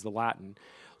believe is the Latin.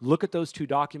 Look at those two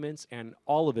documents, and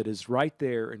all of it is right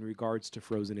there in regards to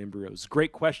frozen embryos.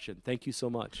 Great question. Thank you so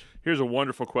much. Here's a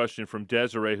wonderful question from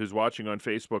Desiree, who's watching on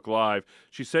Facebook Live.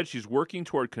 She said she's working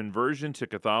toward conversion to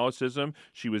Catholicism.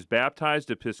 She was baptized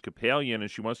Episcopalian,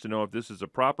 and she wants to know if this is a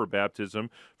proper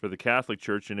baptism for the Catholic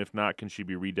Church, and if not, can she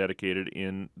be rededicated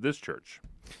in this church?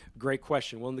 Great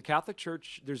question. Well, in the Catholic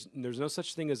Church, there's no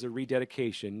such thing as a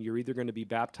rededication. You're either going to be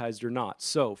baptized or not.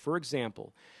 So, for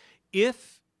example,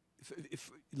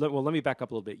 well, let me back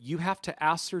up a little bit. You have to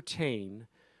ascertain,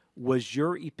 was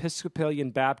your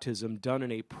Episcopalian baptism done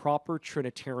in a proper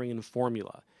Trinitarian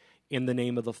formula, in the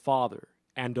name of the Father,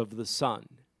 and of the Son,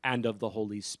 and of the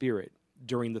Holy Spirit,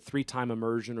 during the 3-time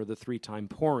immersion or the 3-time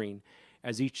pouring,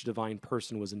 as each divine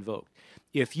person was invoked.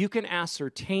 If you can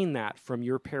ascertain that from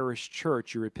your parish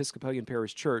church, your Episcopalian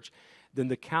parish church, then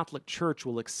the Catholic Church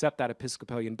will accept that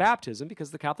Episcopalian baptism, because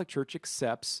the Catholic Church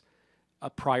accepts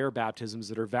prior baptisms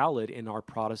that are valid in our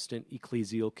Protestant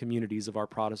ecclesial communities of our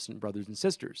Protestant brothers and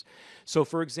sisters. So,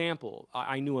 for example,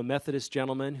 I knew a Methodist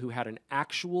gentleman who had an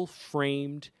actual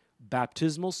framed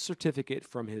baptismal certificate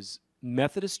from his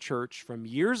Methodist church from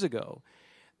years ago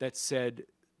that said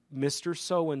Mr.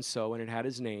 So-and-so, and it had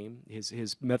his name.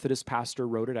 His Methodist pastor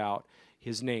wrote it out,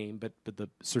 his name, but the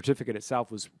certificate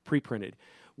itself was pre-printed,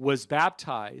 was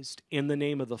baptized in the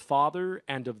name of the Father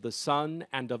and of the Son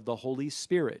and of the Holy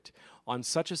Spirit on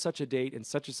such and such a date in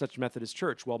such and such Methodist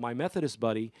church. Well, my Methodist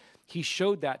buddy, he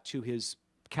showed that to his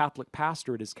Catholic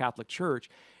pastor at his Catholic church,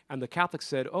 and the Catholic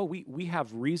said, oh, we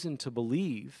have reason to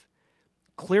believe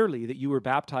clearly that you were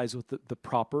baptized with the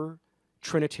proper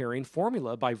Trinitarian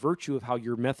formula by virtue of how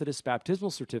your Methodist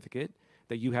baptismal certificate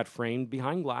that you had framed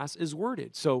behind glass is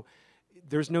worded. So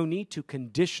there's no need to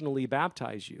conditionally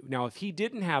baptize you. Now, if he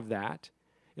didn't have that,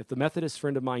 if the Methodist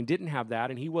friend of mine didn't have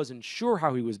that and he wasn't sure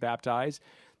how he was baptized,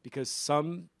 because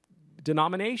some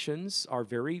denominations are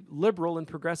very liberal and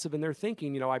progressive in their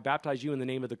thinking, I baptize you in the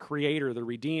name of the Creator, the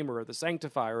Redeemer, or the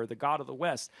Sanctifier, or the God of the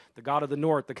West, the God of the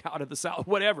North, the God of the South,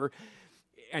 whatever.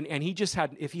 And he just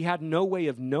had, if he had no way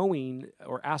of knowing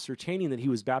or ascertaining that he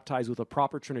was baptized with a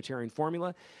proper Trinitarian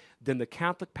formula, then the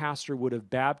Catholic pastor would have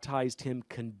baptized him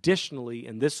conditionally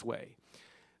in this way.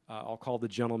 I'll call the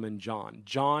gentleman John.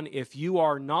 John, if you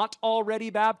are not already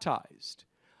baptized,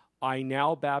 I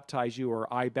now baptize you, or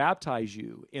I baptize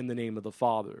you in the name of the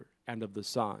Father and of the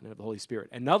Son and of the Holy Spirit.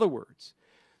 In other words,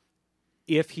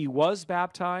 if he was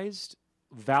baptized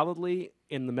validly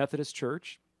in the Methodist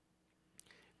Church,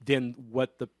 then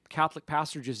what the Catholic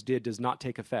pastor just did does not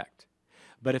take effect.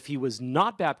 But if he was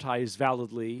not baptized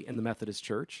validly in the Methodist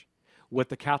Church, what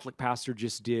the Catholic pastor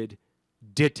just did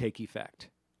take effect.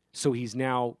 So he's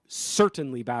now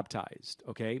certainly baptized,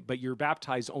 okay? But you're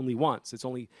baptized only once.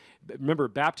 Remember,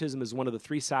 baptism is one of the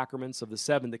 3 sacraments of the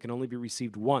 7 that can only be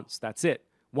received once. That's it,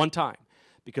 one time,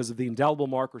 because of the indelible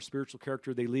mark or spiritual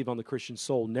character they leave on the Christian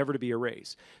soul, never to be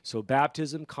erased. So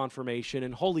baptism, confirmation,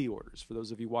 and holy orders. For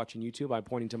those of you watching YouTube, I'm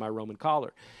pointing to my Roman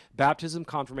collar. Baptism,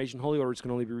 confirmation, holy orders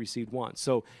can only be received once.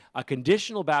 So a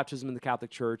conditional baptism in the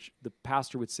Catholic Church, the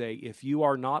pastor would say, if you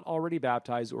are not already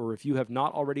baptized, or if you have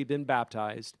not already been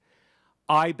baptized,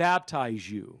 I baptize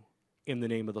you in the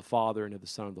name of the Father and of the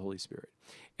Son and of the Holy Spirit.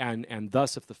 And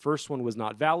thus, if the first one was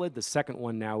not valid, the second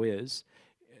one now is.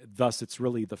 Thus, it's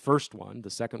really the first one. The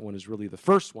second one is really the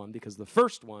first one, because the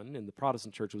first one in the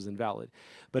Protestant church was invalid.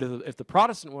 But if the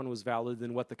Protestant one was valid,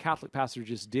 then what the Catholic pastor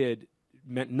just did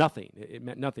meant nothing. It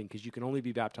meant nothing, because you can only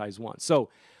be baptized once. So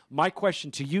my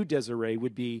question to you, Desiree,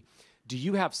 would be, do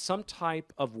you have some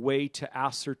type of way to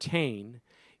ascertain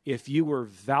if you were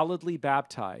validly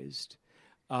baptized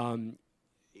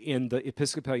in the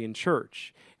Episcopalian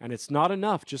Church? And it's not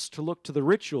enough just to look to the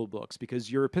ritual books,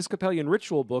 because your Episcopalian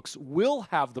ritual books will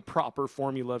have the proper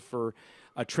formula for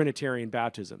a Trinitarian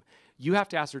baptism. You have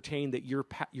to ascertain that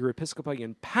your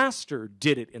Episcopalian pastor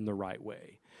did it in the right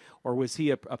way. Or was he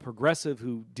a progressive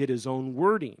who did his own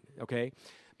wording, okay?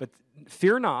 But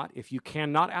fear not, if you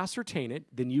cannot ascertain it,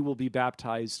 then you will be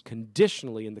baptized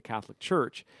conditionally in the Catholic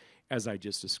Church, as I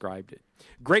just described it.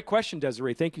 Great question,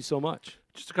 Desiree. Thank you so much.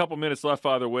 Just a couple minutes left,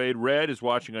 Father Wade. Red is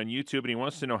watching on YouTube, and he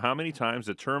wants to know how many times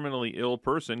a terminally ill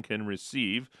person can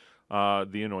receive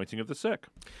the anointing of the sick.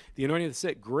 The anointing of the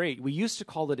sick, great. We used to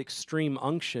call it extreme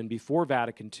unction before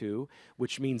Vatican II,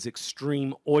 which means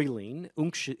extreme oiling.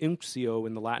 Unctio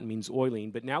in the Latin means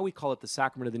oiling, but now we call it the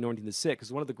sacrament of the anointing of the sick,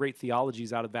 because one of the great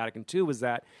theologies out of Vatican II was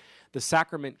that the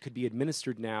sacrament could be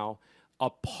administered now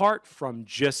apart from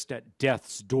just at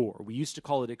death's door. We used to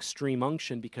call it extreme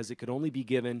unction because it could only be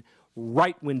given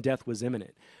right when death was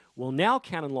imminent. Well, now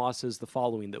canon law says the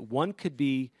following, that one can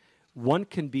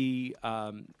receive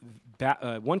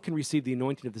the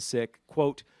anointing of the sick,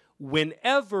 quote,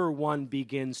 whenever one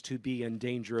begins to be in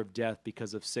danger of death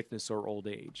because of sickness or old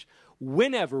age.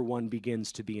 Whenever one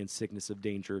begins to be in sickness of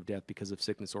danger of death because of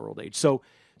sickness or old age. So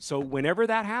whenever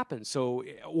that happens, or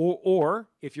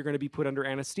if you're going to be put under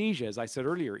anesthesia, as I said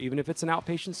earlier, even if it's an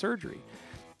outpatient surgery,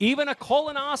 even a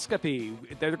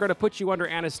colonoscopy, they're going to put you under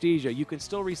anesthesia. You can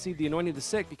still receive the anointing of the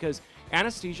sick, because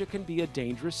anesthesia can be a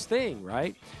dangerous thing,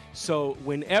 right? So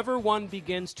whenever one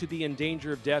begins to be in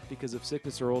danger of death because of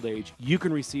sickness or old age, you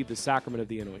can receive the sacrament of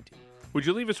the anointing. Would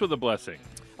you leave us with a blessing?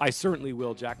 I certainly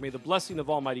will, Jack. May the blessing of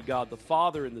Almighty God, the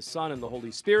Father, and the Son, and the Holy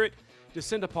Spirit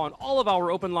descend upon all of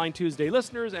our Open Line Tuesday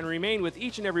listeners and remain with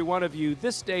each and every one of you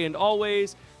this day and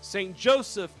always. St.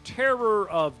 Joseph, terror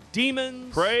of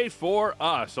demons, pray for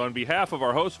us. On behalf of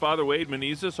our host, Father Wade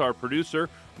Menezes, our producer,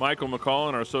 Michael McCall,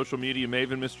 and our social media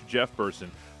maven, Mr. Jeff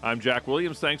Burson, I'm Jack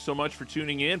Williams. Thanks so much for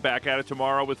tuning in. Back at it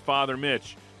tomorrow with Father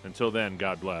Mitch. Until then,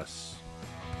 God bless.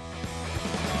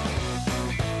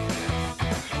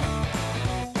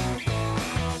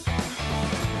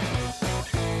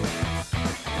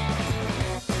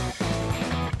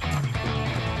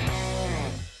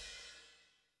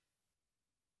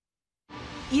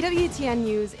 EWTN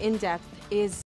News In Depth is